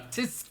escape about?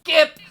 to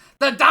skip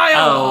the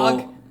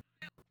dialogue. Oh.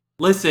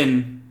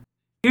 Listen,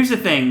 here's the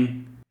thing.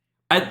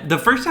 The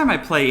first time I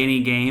play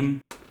any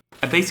game,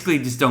 I basically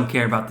just don't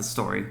care about the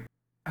story.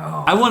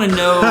 Oh. I want to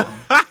know.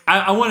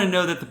 I want to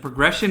know that the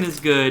progression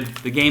is good,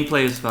 the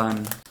gameplay is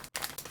fun.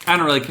 I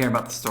don't really care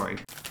about the story.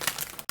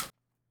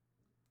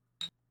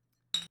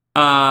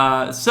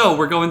 So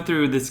we're going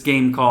through this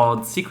game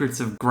called Secrets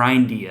of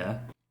Grindia,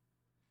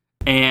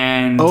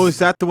 and Oh, is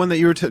that the one that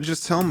you were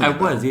just telling me I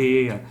about? was,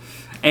 yeah.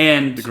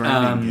 And The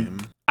grinding game.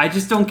 I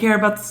just don't care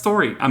about the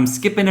story. I'm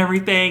skipping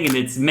everything, and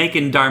it's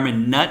making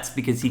Darman nuts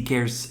because he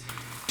cares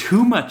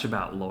too much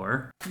about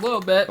lore. A little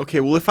bit. Okay,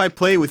 well, if I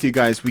play with you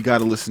guys, we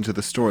gotta listen to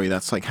the story.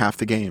 That's like half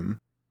the game.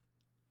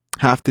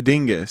 Half the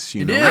dingus,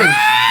 you It know? is.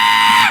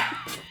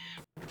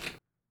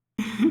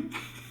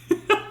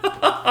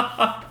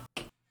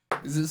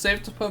 Is it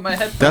safe to put my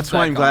headphones That's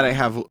why I'm back glad on? I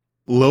have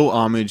low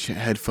homage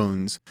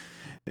headphones.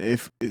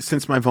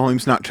 Since my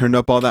volume's not turned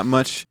up all that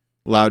much,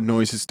 loud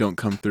noises don't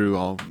come through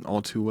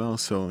all too well.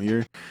 So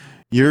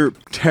your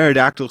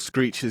pterodactyl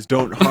screeches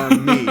don't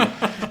harm me.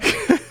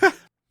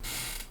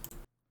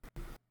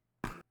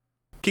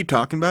 Keep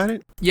talking about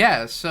it.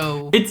 Yeah,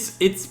 so...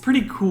 It's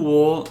pretty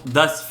cool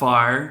thus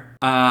far.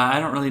 I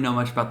don't really know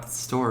much about the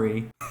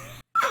story.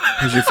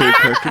 Has your favorite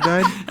character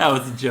died? That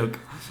was a joke.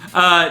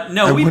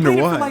 No, I we wonder played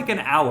it why. for like an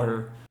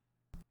hour.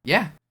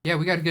 Yeah,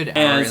 we got a good hour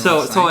And in so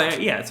last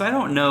night. I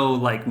don't know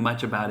like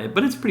much about it,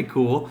 but it's pretty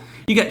cool.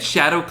 You got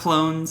shadow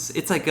clones.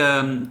 It's like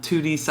a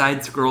 2D side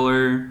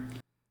scroller,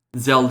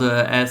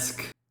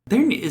 Zelda-esque.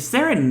 Is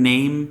there a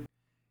name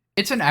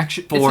It's an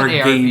action... for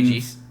it's an ARPG.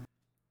 games?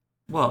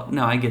 Well,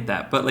 no, I get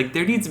that, but like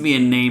there needs to be a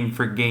name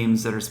for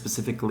games that are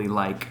specifically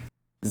like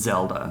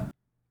Zelda.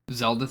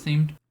 Zelda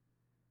themed.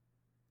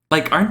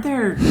 Like, aren't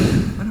there?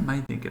 What am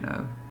I thinking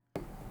of?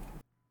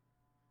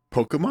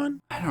 Pokemon?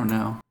 I don't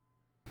know.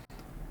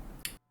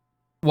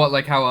 What,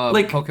 like how a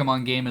Like-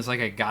 Pokemon game is like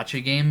a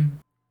gacha game?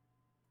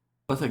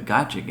 What's a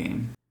gotcha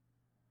game?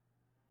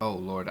 Oh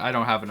lord, I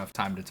don't have enough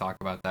time to talk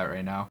about that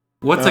right now.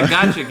 What's a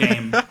gotcha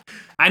game?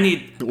 I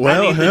need the we 2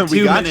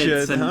 gotcha,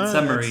 minutes and huh?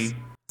 summary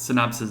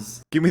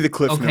synopsis. Give me the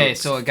cliff Okay,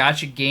 notes. so a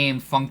gacha game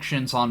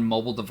functions on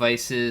mobile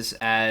devices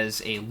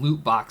as a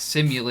loot box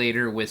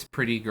simulator with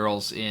pretty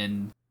girls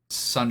in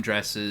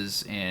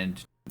sundresses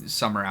and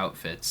summer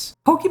outfits.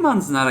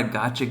 Pokemon's not a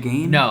gacha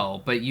game.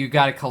 No, but you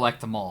gotta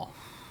collect them all.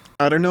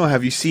 I don't know.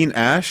 Have you seen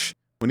Ash?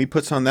 When he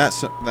puts on that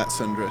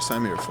sundress,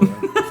 I'm here for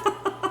it.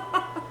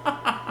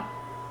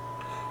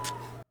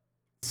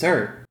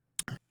 Sir,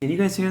 can you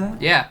guys hear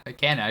that? Yeah, I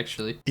can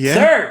actually. Yeah.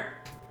 Sir!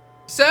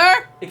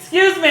 Sir!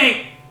 Excuse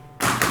me!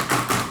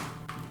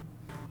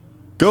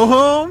 Go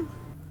home.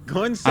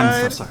 Go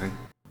inside. I'm so sorry.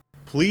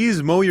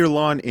 Please mow your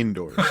lawn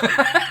indoors.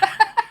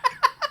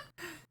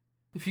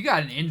 If you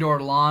got an indoor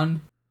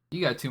lawn,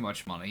 you got too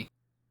much money.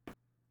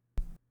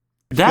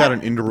 If you got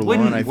an indoor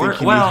lawn, I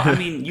think you well, need... I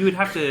mean, you would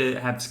have to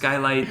have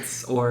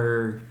skylights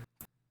or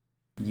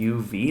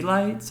UV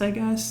lights, I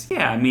guess.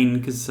 Yeah, I mean,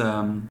 because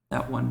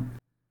that one,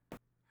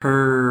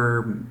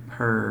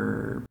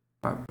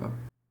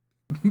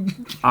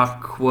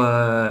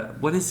 aqua.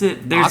 What is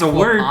it? There's a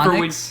word for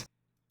which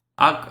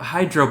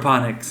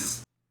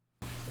hydroponics.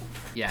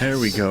 Yes. There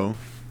we go.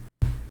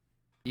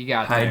 You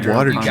got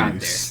Water you got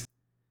juice.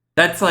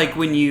 That's like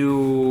when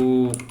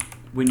you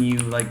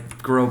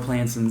like grow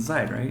plants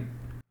inside, right?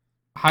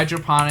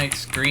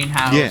 Hydroponics,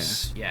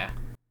 greenhouse. Yeah.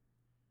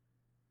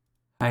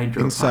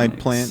 Hydroponics. Inside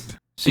plant.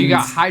 So you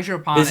got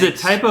hydroponics. Is a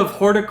type of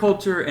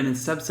horticulture and a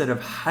subset of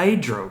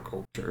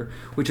hydroculture,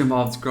 which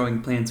involves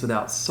growing plants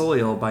without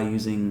soil by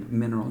using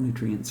mineral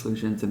nutrient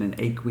solutions in an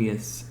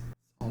aqueous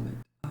solvent.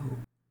 Oh.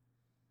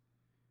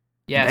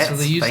 Yeah, so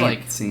they use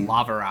fancy. like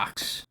lava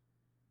rocks.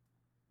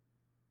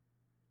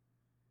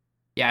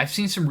 Yeah, I've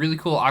seen some really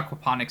cool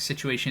aquaponics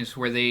situations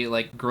where they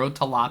like grow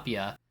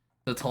tilapia.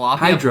 The tilapia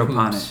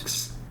Hydroponics.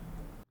 poops.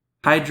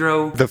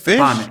 The fish?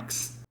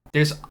 Hydroponics.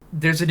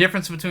 There's a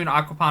difference between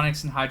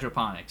aquaponics and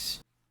hydroponics.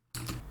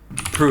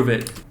 Prove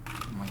it.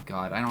 Oh my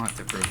god, I don't have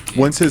to prove it to you.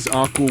 One says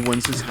aqua,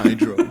 one says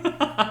hydro.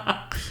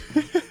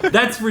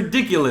 That's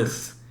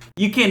ridiculous.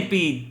 You can't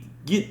be.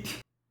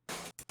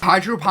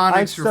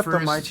 Hydroponics I stepped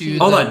on my refers to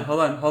cheek. Hold on.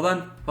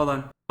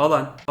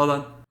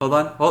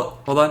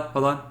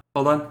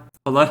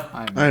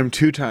 I am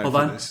too tired Hold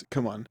for on. this.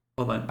 Come on.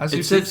 Hold on. How's It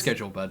your sleep says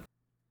schedule, bud?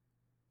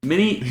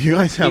 Mini. You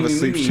guys have a Mini-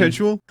 sleep mini-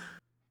 schedule?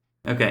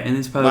 Okay, in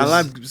this post. My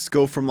labs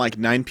go from like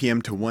 9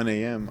 p.m. to 1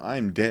 a.m.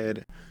 I'm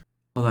dead.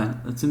 Hold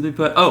on. Let's simply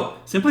put.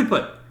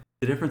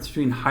 The difference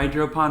between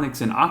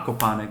hydroponics and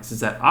aquaponics is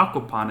that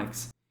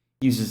aquaponics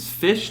uses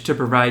fish to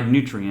provide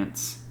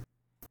nutrients,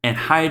 and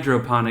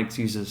hydroponics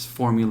uses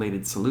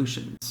formulated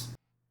solutions.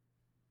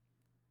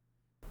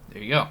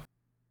 There you go.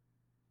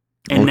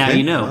 And now Okay,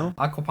 you know.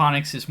 well,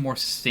 Aquaponics is more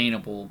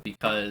sustainable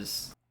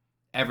because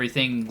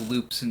everything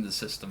loops in the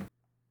system.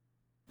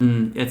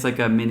 It's like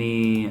a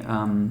mini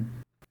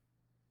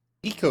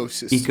ecosystem.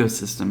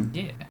 ecosystem.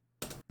 Yeah.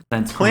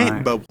 That's Plant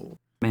why- bubble.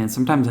 Man,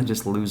 sometimes I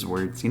just lose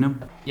words, you know?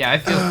 Yeah, I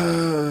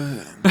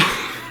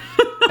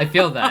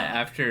feel that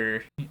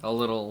after a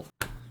little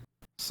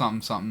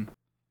something.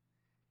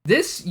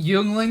 This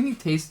Youngling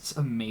tastes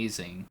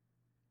amazing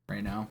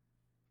right now.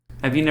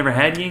 Have you never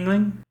had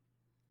Yingling?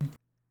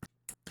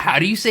 How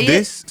do you say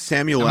This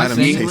Samuel Am I Adams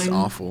saying tastes Ling?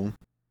 awful.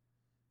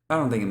 I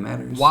don't think it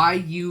matters. it?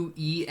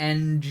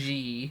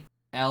 Yuengling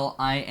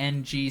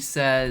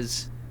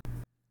says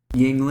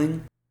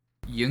Yingling?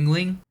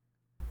 Youngling?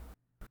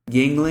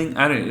 Yingling?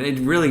 It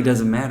really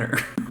doesn't matter.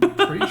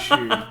 Pretty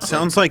sure.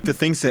 Sounds like the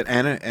things that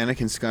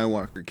Anakin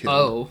Skywalker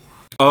killed.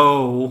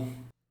 Oh,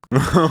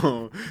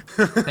 Oh.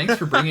 thanks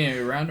for bringing it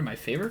around to my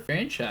favorite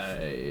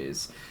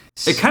franchise.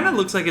 It kind of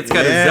looks like it's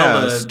got Yeah, a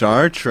Zelda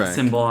Star Trek.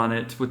 symbol on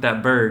it with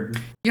that bird.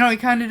 You know, it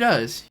kind of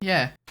does.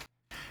 Yeah.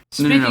 No,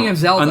 Speaking of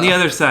Zelda. On the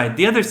other side.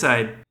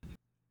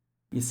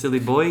 You silly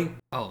boy.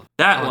 Oh,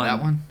 That one.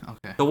 That one?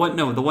 Okay. The one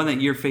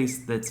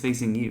that that's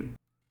facing you.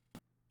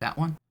 That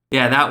one?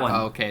 Yeah, that one.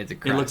 Oh, okay, the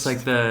crest. It looks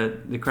like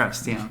the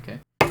crest, yeah. Okay.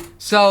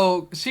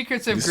 So,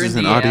 Secrets of This Grindia. is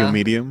an audio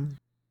medium.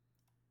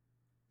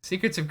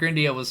 Secrets of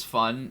Grindia was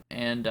fun,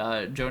 and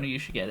Jonah, you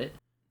should get it.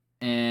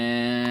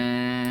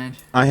 And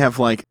I have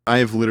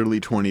literally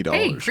 $20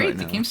 hey, great, right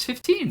the now. game's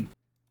 15.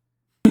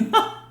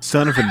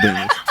 Son of a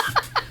bitch.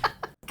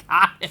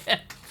 Got it.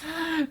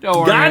 Don't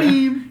worry. Got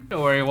him!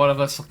 Don't worry, one of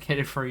us will get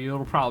it for you.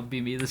 It'll probably be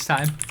me this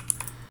time.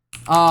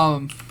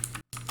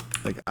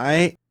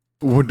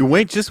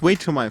 Just wait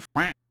till my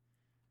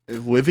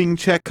living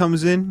check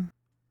comes in,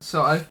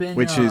 So I've been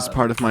which is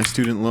part of my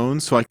student loan,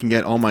 so I can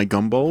get all my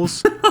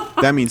gumballs.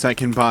 That means I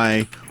can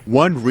buy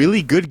one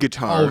really good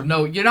guitar. Oh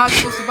no, you're not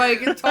supposed to buy a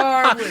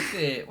guitar with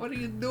it. What are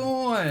you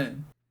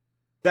doing?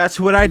 That's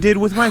what I did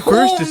with my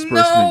first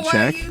disbursement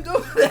check. Why are you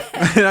doing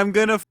that? And I'm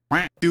gonna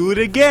do it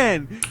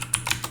again.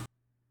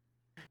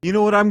 You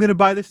know what I'm gonna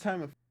buy this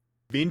time? A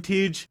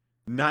vintage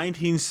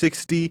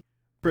 1960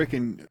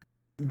 frickin'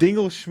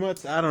 Dingle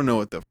Schmutz. I don't know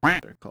what the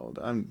they're called.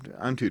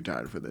 I'm too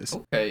tired for this.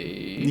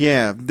 Okay.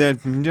 Yeah, this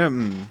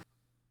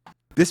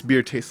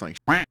beer tastes like.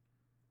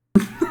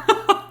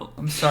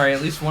 I'm sorry,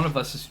 at least one of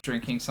us is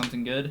drinking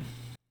something good.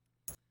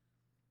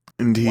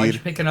 Why'd you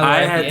Indeed. pick another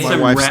I had IPA? My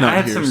wife's I not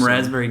had here, some so-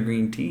 raspberry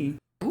green tea.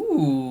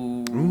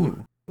 Ooh.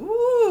 Ooh.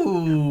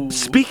 Ooh.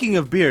 Speaking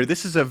of beer,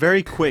 this is a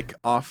very quick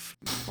off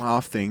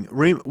thing.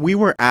 We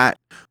were at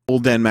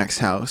old Danmac's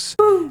house,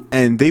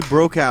 and they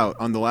broke out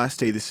on the last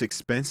day this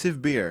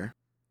expensive beer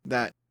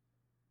that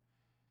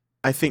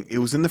I think it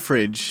was in the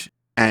fridge,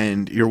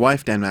 and your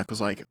wife, Danmac,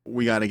 was like,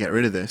 we got to get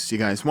rid of this. You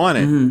guys want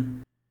it?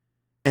 Mhm.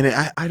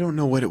 And I don't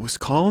know what it was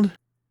called.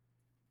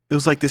 It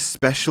was like this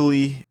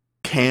specially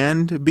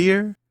canned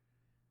beer,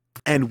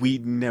 and we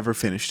never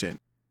finished it.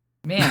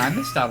 Man, I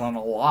missed out on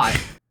a lot.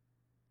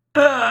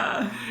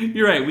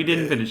 You're right. We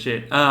didn't finish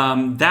it.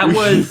 That We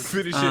didn't was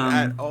finish it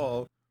at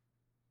all.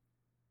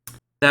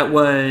 That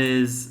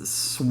was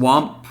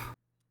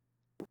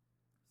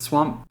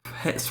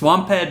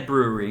Swamphead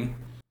Brewery.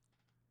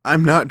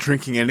 I'm not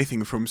drinking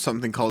anything from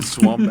something called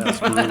Swamp Ass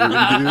Brewery, dude.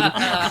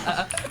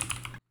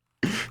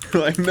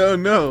 Like,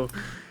 no,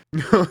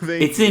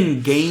 thank It's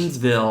in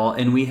Gainesville,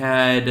 and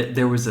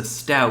there was a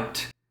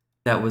stout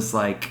that was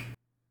like,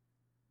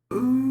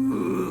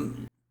 ooh,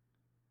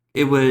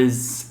 it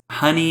was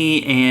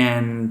honey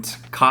and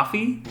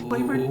coffee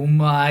flavored. Oh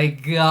my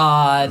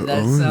god,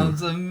 that Oh.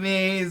 sounds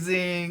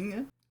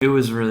amazing. It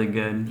was really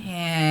good.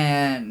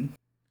 Man.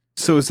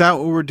 So is that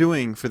what we're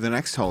doing for the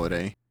next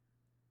holiday?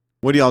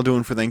 What are y'all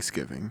doing for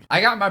Thanksgiving?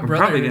 I got my We're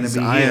brother. probably gonna be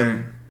I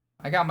here.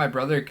 I got my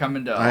brother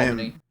coming to I am-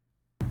 Albany.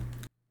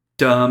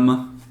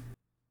 Dumb.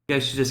 You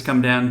guys should just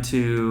come down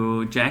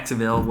to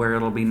Jacksonville where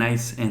it'll be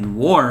nice and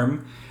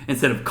warm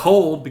instead of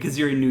cold because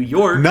you're in New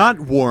York. Not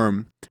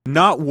warm,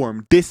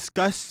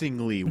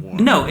 disgustingly warm.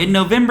 No, in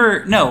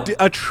November, no.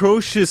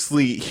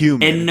 Atrociously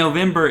humid. In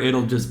November,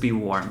 it'll just be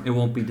warm. It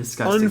won't be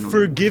disgusting.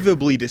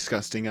 Unforgivably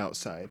disgusting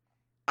outside.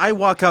 I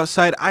walk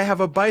outside, I have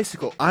a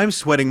bicycle. I'm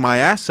sweating my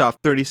ass off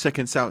 30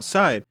 seconds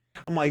outside.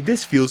 I'm like,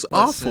 this feels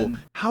awful. Listen.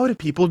 How do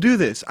people do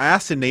this? I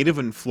asked a native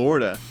in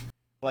Florida,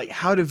 like,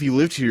 how have you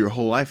lived here your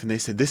whole life? And they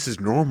said, this is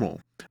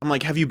normal. I'm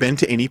like, have you been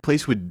to any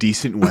place with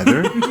decent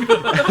weather?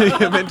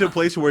 Have you been to a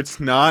place where it's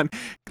not,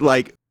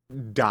 like,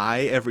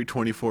 die every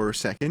 24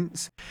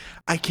 seconds?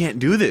 I can't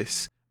do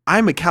this.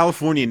 I'm a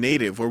California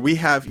native where we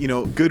have,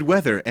 good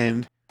weather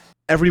and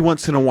every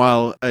once in a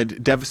while a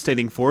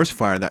devastating forest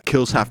fire that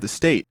kills half the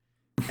state.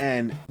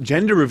 And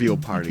gender reveal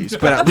parties,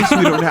 but at least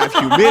we don't have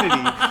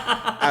humidity.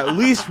 At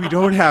least we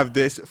don't have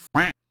this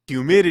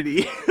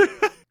humidity.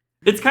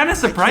 It's kind of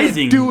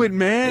surprising. Do it,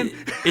 man.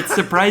 It's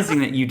surprising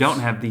that you don't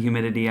have the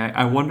humidity.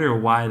 I wonder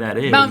why that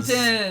is.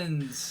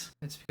 Mountains!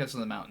 It's because of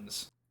the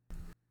mountains.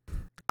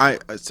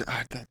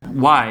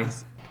 Why?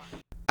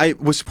 I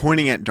was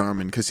pointing at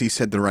Darman because he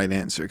said the right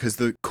answer. Because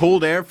the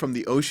cold air from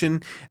the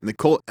ocean and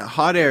the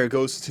hot air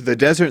goes to the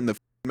desert and the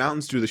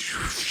mountains do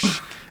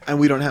the and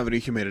we don't have any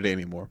humidity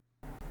anymore.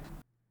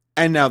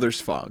 And now there's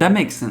fog. That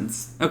makes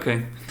sense.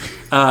 Okay.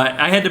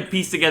 I had to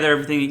piece together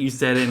everything that you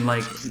said in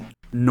like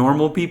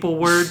normal people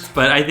words,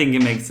 but I think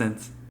it makes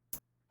sense.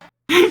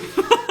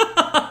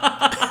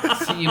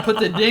 See, you put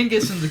the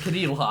dingus in the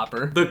canoodle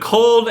hopper. The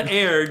cold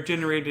air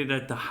generated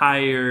at the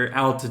higher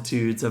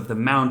altitudes of the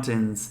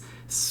mountains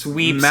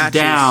sweeps Matches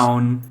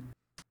down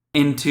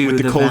into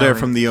with the cold air valley.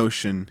 from the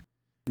ocean.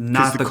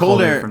 Not the the cold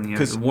cold air air- from the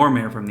 'cause- ocean. Warm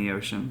air from the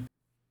ocean.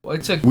 Well,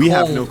 it's a We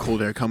have cold- no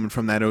cold air coming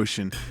from that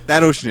ocean.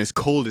 That ocean is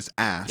cold as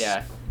ass.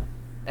 Yeah.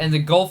 And the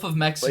Gulf of But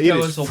Mexico it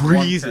is is a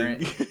warm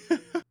freezing. current.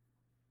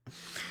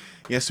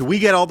 Yeah, so we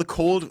get all the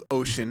cold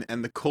ocean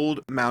and the cold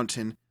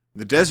mountain,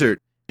 the desert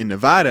in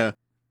Nevada.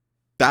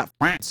 That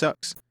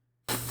sucks.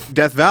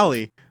 Death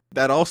Valley,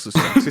 that also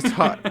sucks. It's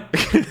hot.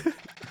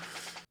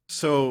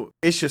 So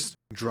it's just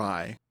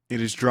dry.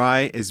 It is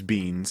dry as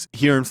beans.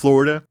 Here in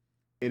Florida,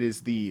 it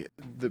is the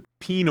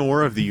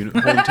Pinot of the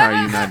whole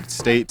entire United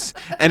States,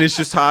 and it's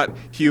just hot,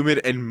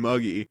 humid, and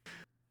muggy.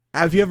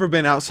 Have you ever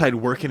been outside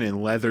working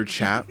in leather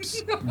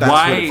chaps? That's what it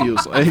Why-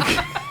 feels like.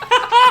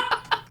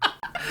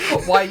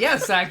 Why,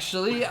 yes,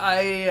 actually,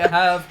 I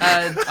have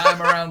had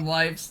time around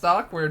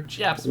livestock where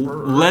chaps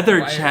were Leather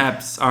required.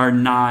 chaps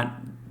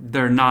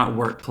they're not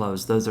work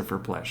clothes. Those are for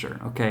pleasure.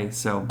 Okay,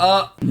 so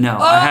no,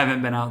 I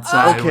haven't been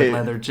outside Okay. with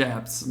leather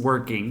chaps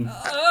working.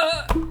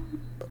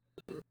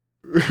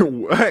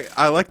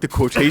 I like the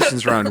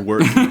quotations around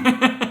work.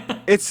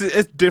 It's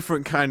a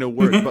different kind of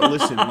work, but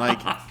listen, like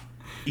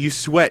you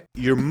sweat,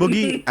 you're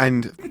muggy,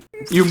 and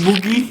You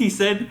moogie, he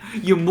said.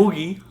 You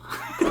moogie.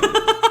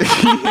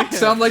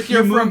 Sound like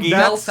you're You from moogie.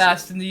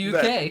 Belfast in the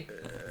UK.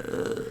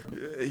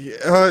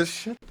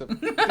 shut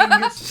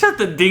the Shut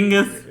the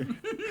dingus.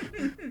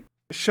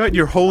 shut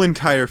your whole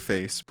entire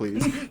face,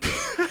 please.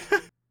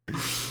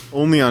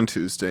 Only on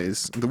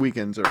Tuesdays. The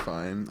weekends are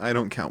fine. I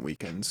don't count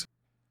weekends.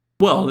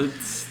 Well,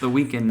 it's the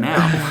weekend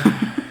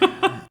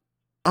now.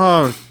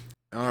 Oh,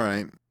 all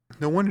right.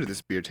 No wonder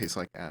this beer tastes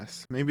like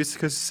ass. Maybe it's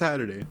because it's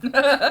Saturday.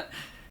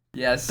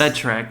 Yes. That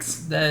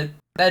tracks. That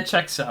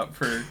checks out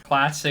for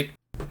classic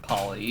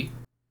Polly.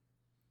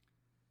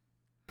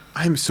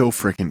 I'm so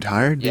freaking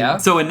tired. dude. Yeah.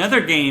 So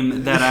another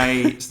game that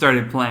I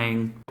started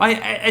playing.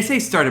 I say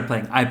started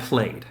playing. I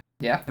played.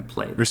 Yeah. I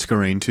played. Risk of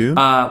Rain 2?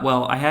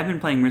 Well, I have been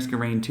playing Risk of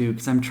Rain 2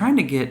 because I'm trying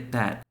to get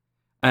that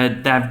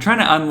I'm trying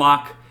to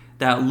unlock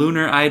that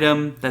lunar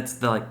item. That's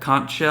the like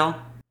conch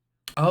shell.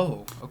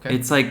 Oh, okay.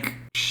 It's like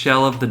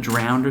shell of the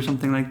drowned or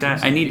something like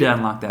that. I need to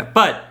unlock that.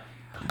 But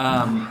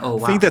oh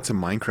wow, I think that's a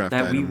Minecraft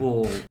that item.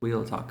 we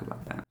will talk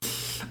about that.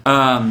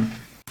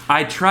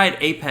 I tried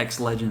Apex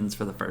Legends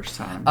for the first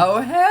time. Oh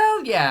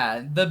hell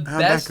yeah! The How'd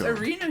best that go?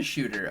 arena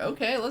shooter.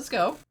 Okay, let's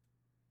go.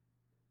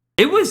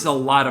 It was a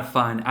lot of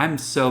fun. I'm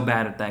so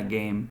bad at that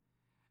game.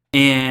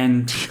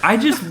 And I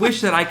just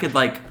wish that I could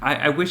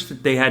I wish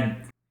that they had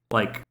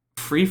like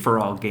free for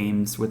all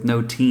games with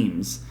no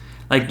teams.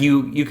 Like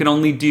you can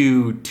only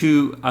do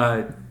two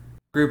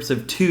groups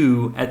of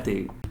 2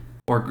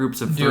 or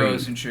groups of 3.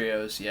 Duos and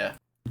trios, yeah.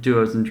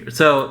 Duos and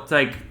so it's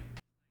like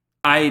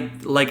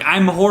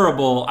I'm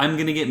horrible. I'm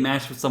gonna get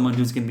matched with someone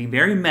who's gonna be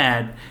very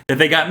mad that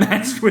they got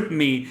matched with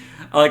me.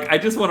 Like I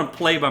just want to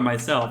play by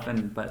myself,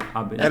 but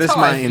obviously That is how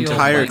my I feel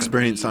entire playing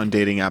experience League. on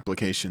dating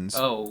applications.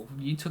 Oh,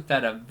 you took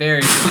that a very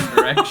different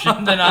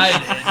direction than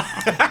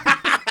I did.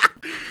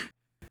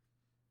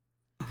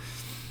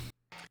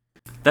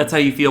 that's how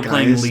you feel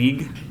playing Guys.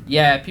 League.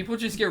 Yeah, people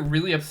just get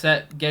really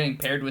upset getting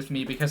paired with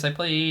me because I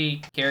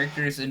play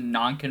characters in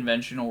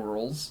non-conventional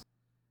roles.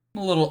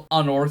 I'm a little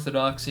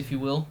unorthodox, if you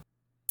will.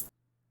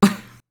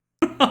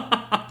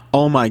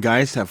 All my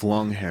guys have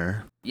long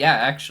hair, Yeah,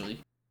 actually.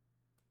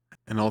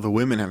 and all the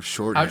women have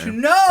short How'd hair.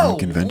 you know? Oh my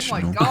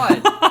Unconventional.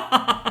 god.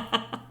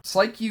 It's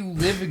like you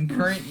live in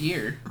current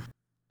year.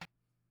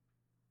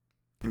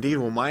 Indeed,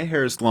 well, my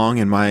hair is long,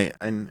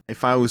 and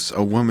if I was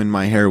a woman,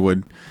 my hair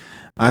would.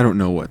 I don't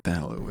know what the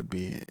hell it would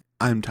be.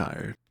 I'm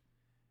tired.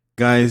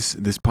 Guys,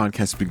 this podcast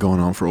has been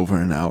going on for over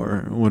an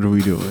hour. What are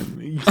we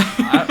doing?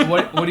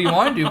 What do you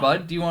want to do,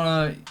 bud? You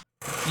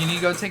need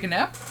to go take a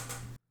nap?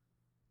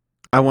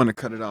 I want to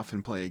cut it off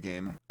and play a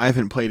game. I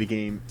haven't played a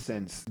game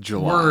since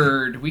July.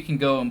 Word. We can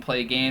go and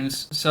play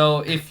games. So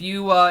if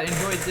you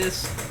enjoyed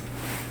this,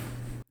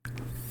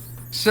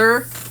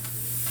 sir,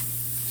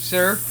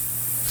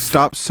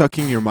 Stop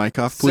sucking your mic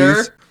off,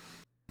 please.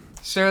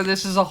 Sir,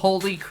 this is a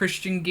holy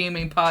Christian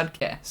gaming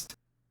podcast.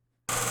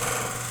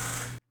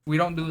 We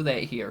don't do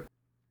that here.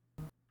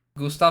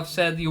 Gustav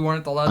said you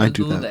weren't allowed I to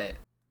do do that.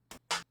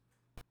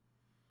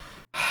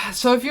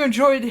 So if you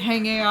enjoyed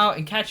hanging out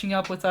and catching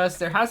up with us,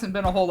 there hasn't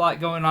been a whole lot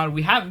going on.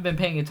 We haven't been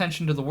paying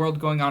attention to the world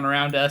going on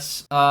around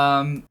us.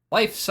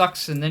 Life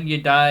sucks and then you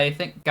die.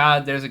 Thank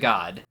God there's a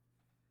God.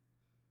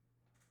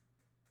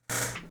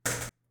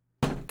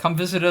 Come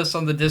visit us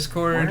on the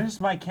Discord. Where's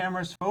my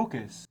camera's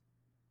focus?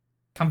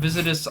 Come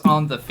visit us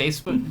on the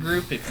Facebook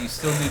group if you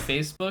still do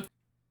Facebook.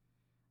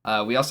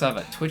 We also have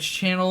a Twitch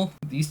channel.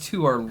 These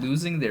two are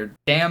losing their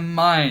damn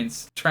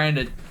minds trying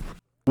to...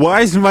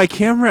 Why is my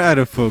camera out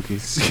of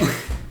focus?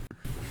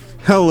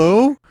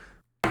 Hello?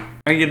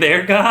 Are you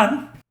there,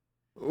 God?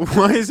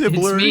 Why is it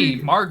It's blurry?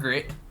 me,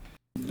 Margaret.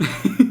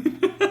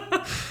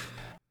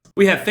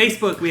 We have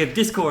Facebook, we have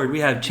Discord, we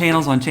have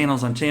channels on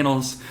channels on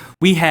channels.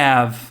 We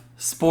have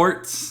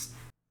sports.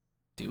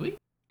 Do we?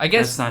 I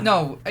guess That's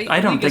no. I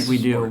don't League think is we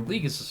a do. sport.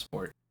 League is a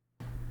sport.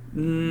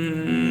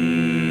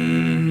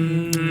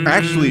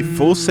 Actually,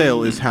 Full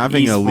Sail is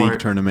having a league Esport.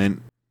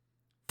 tournament,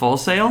 Full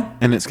Sail?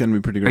 and it's going to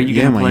be pretty Are great. you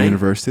Yeah, gonna my play?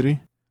 university.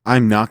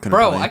 I'm not going to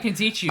Bro, play. I can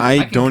teach you. I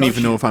can don't coach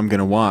even know you. if I'm going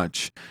to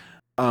watch.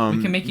 We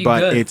can make you but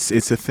good.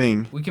 it's a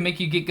thing. We can make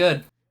you get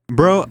good.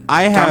 Bro,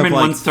 I have Carmen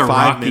like wants to 5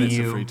 rocky minutes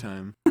you. of free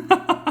time.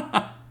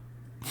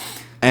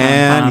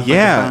 And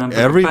yeah,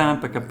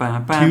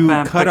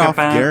 to cut off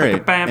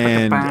Garrett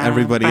and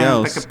everybody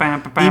else,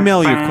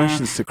 email your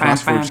questions to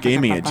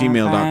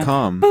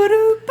crossforgegaming@gmail.com.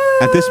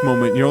 At this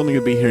moment, you're only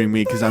going to be hearing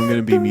me because I'm going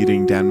to be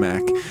muting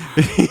Danmac.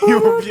 You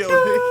won't be able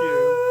to hear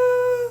him.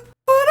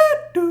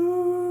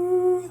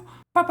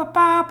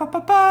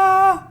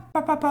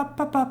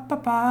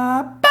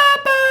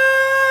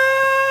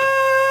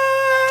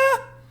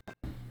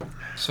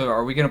 So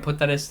are we gonna put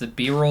that as the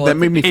B-roll? That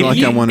made me feel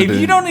like I wanted If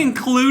to. you don't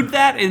include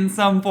that in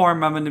some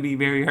form, I'm going to be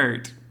very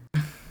hurt.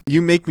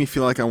 You make me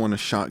feel like I want to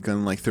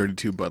shotgun like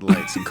 32 Bud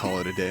Lights and call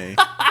it a day.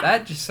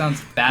 That just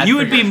sounds bad. You for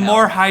would be your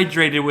more health.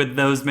 hydrated with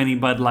those many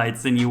Bud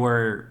Lights than you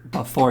were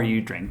before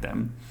you drank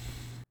them.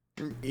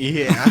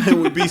 Yeah, it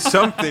would be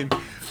something.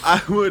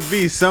 I would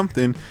be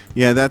something.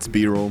 Yeah, that's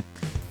B-roll.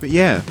 But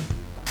yeah,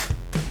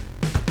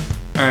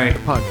 All right.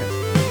 podcast.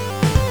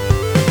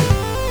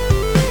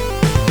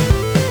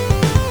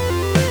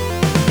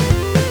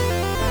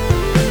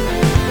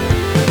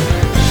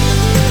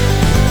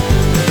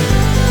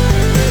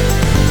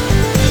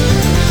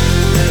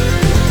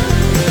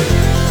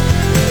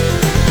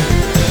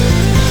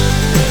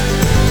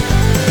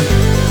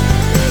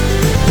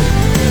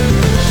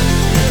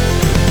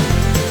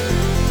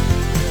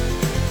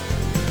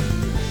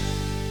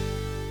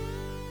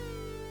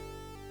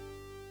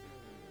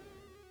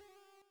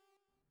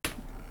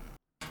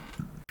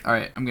 All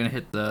right, I'm gonna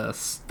hit the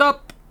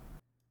stop.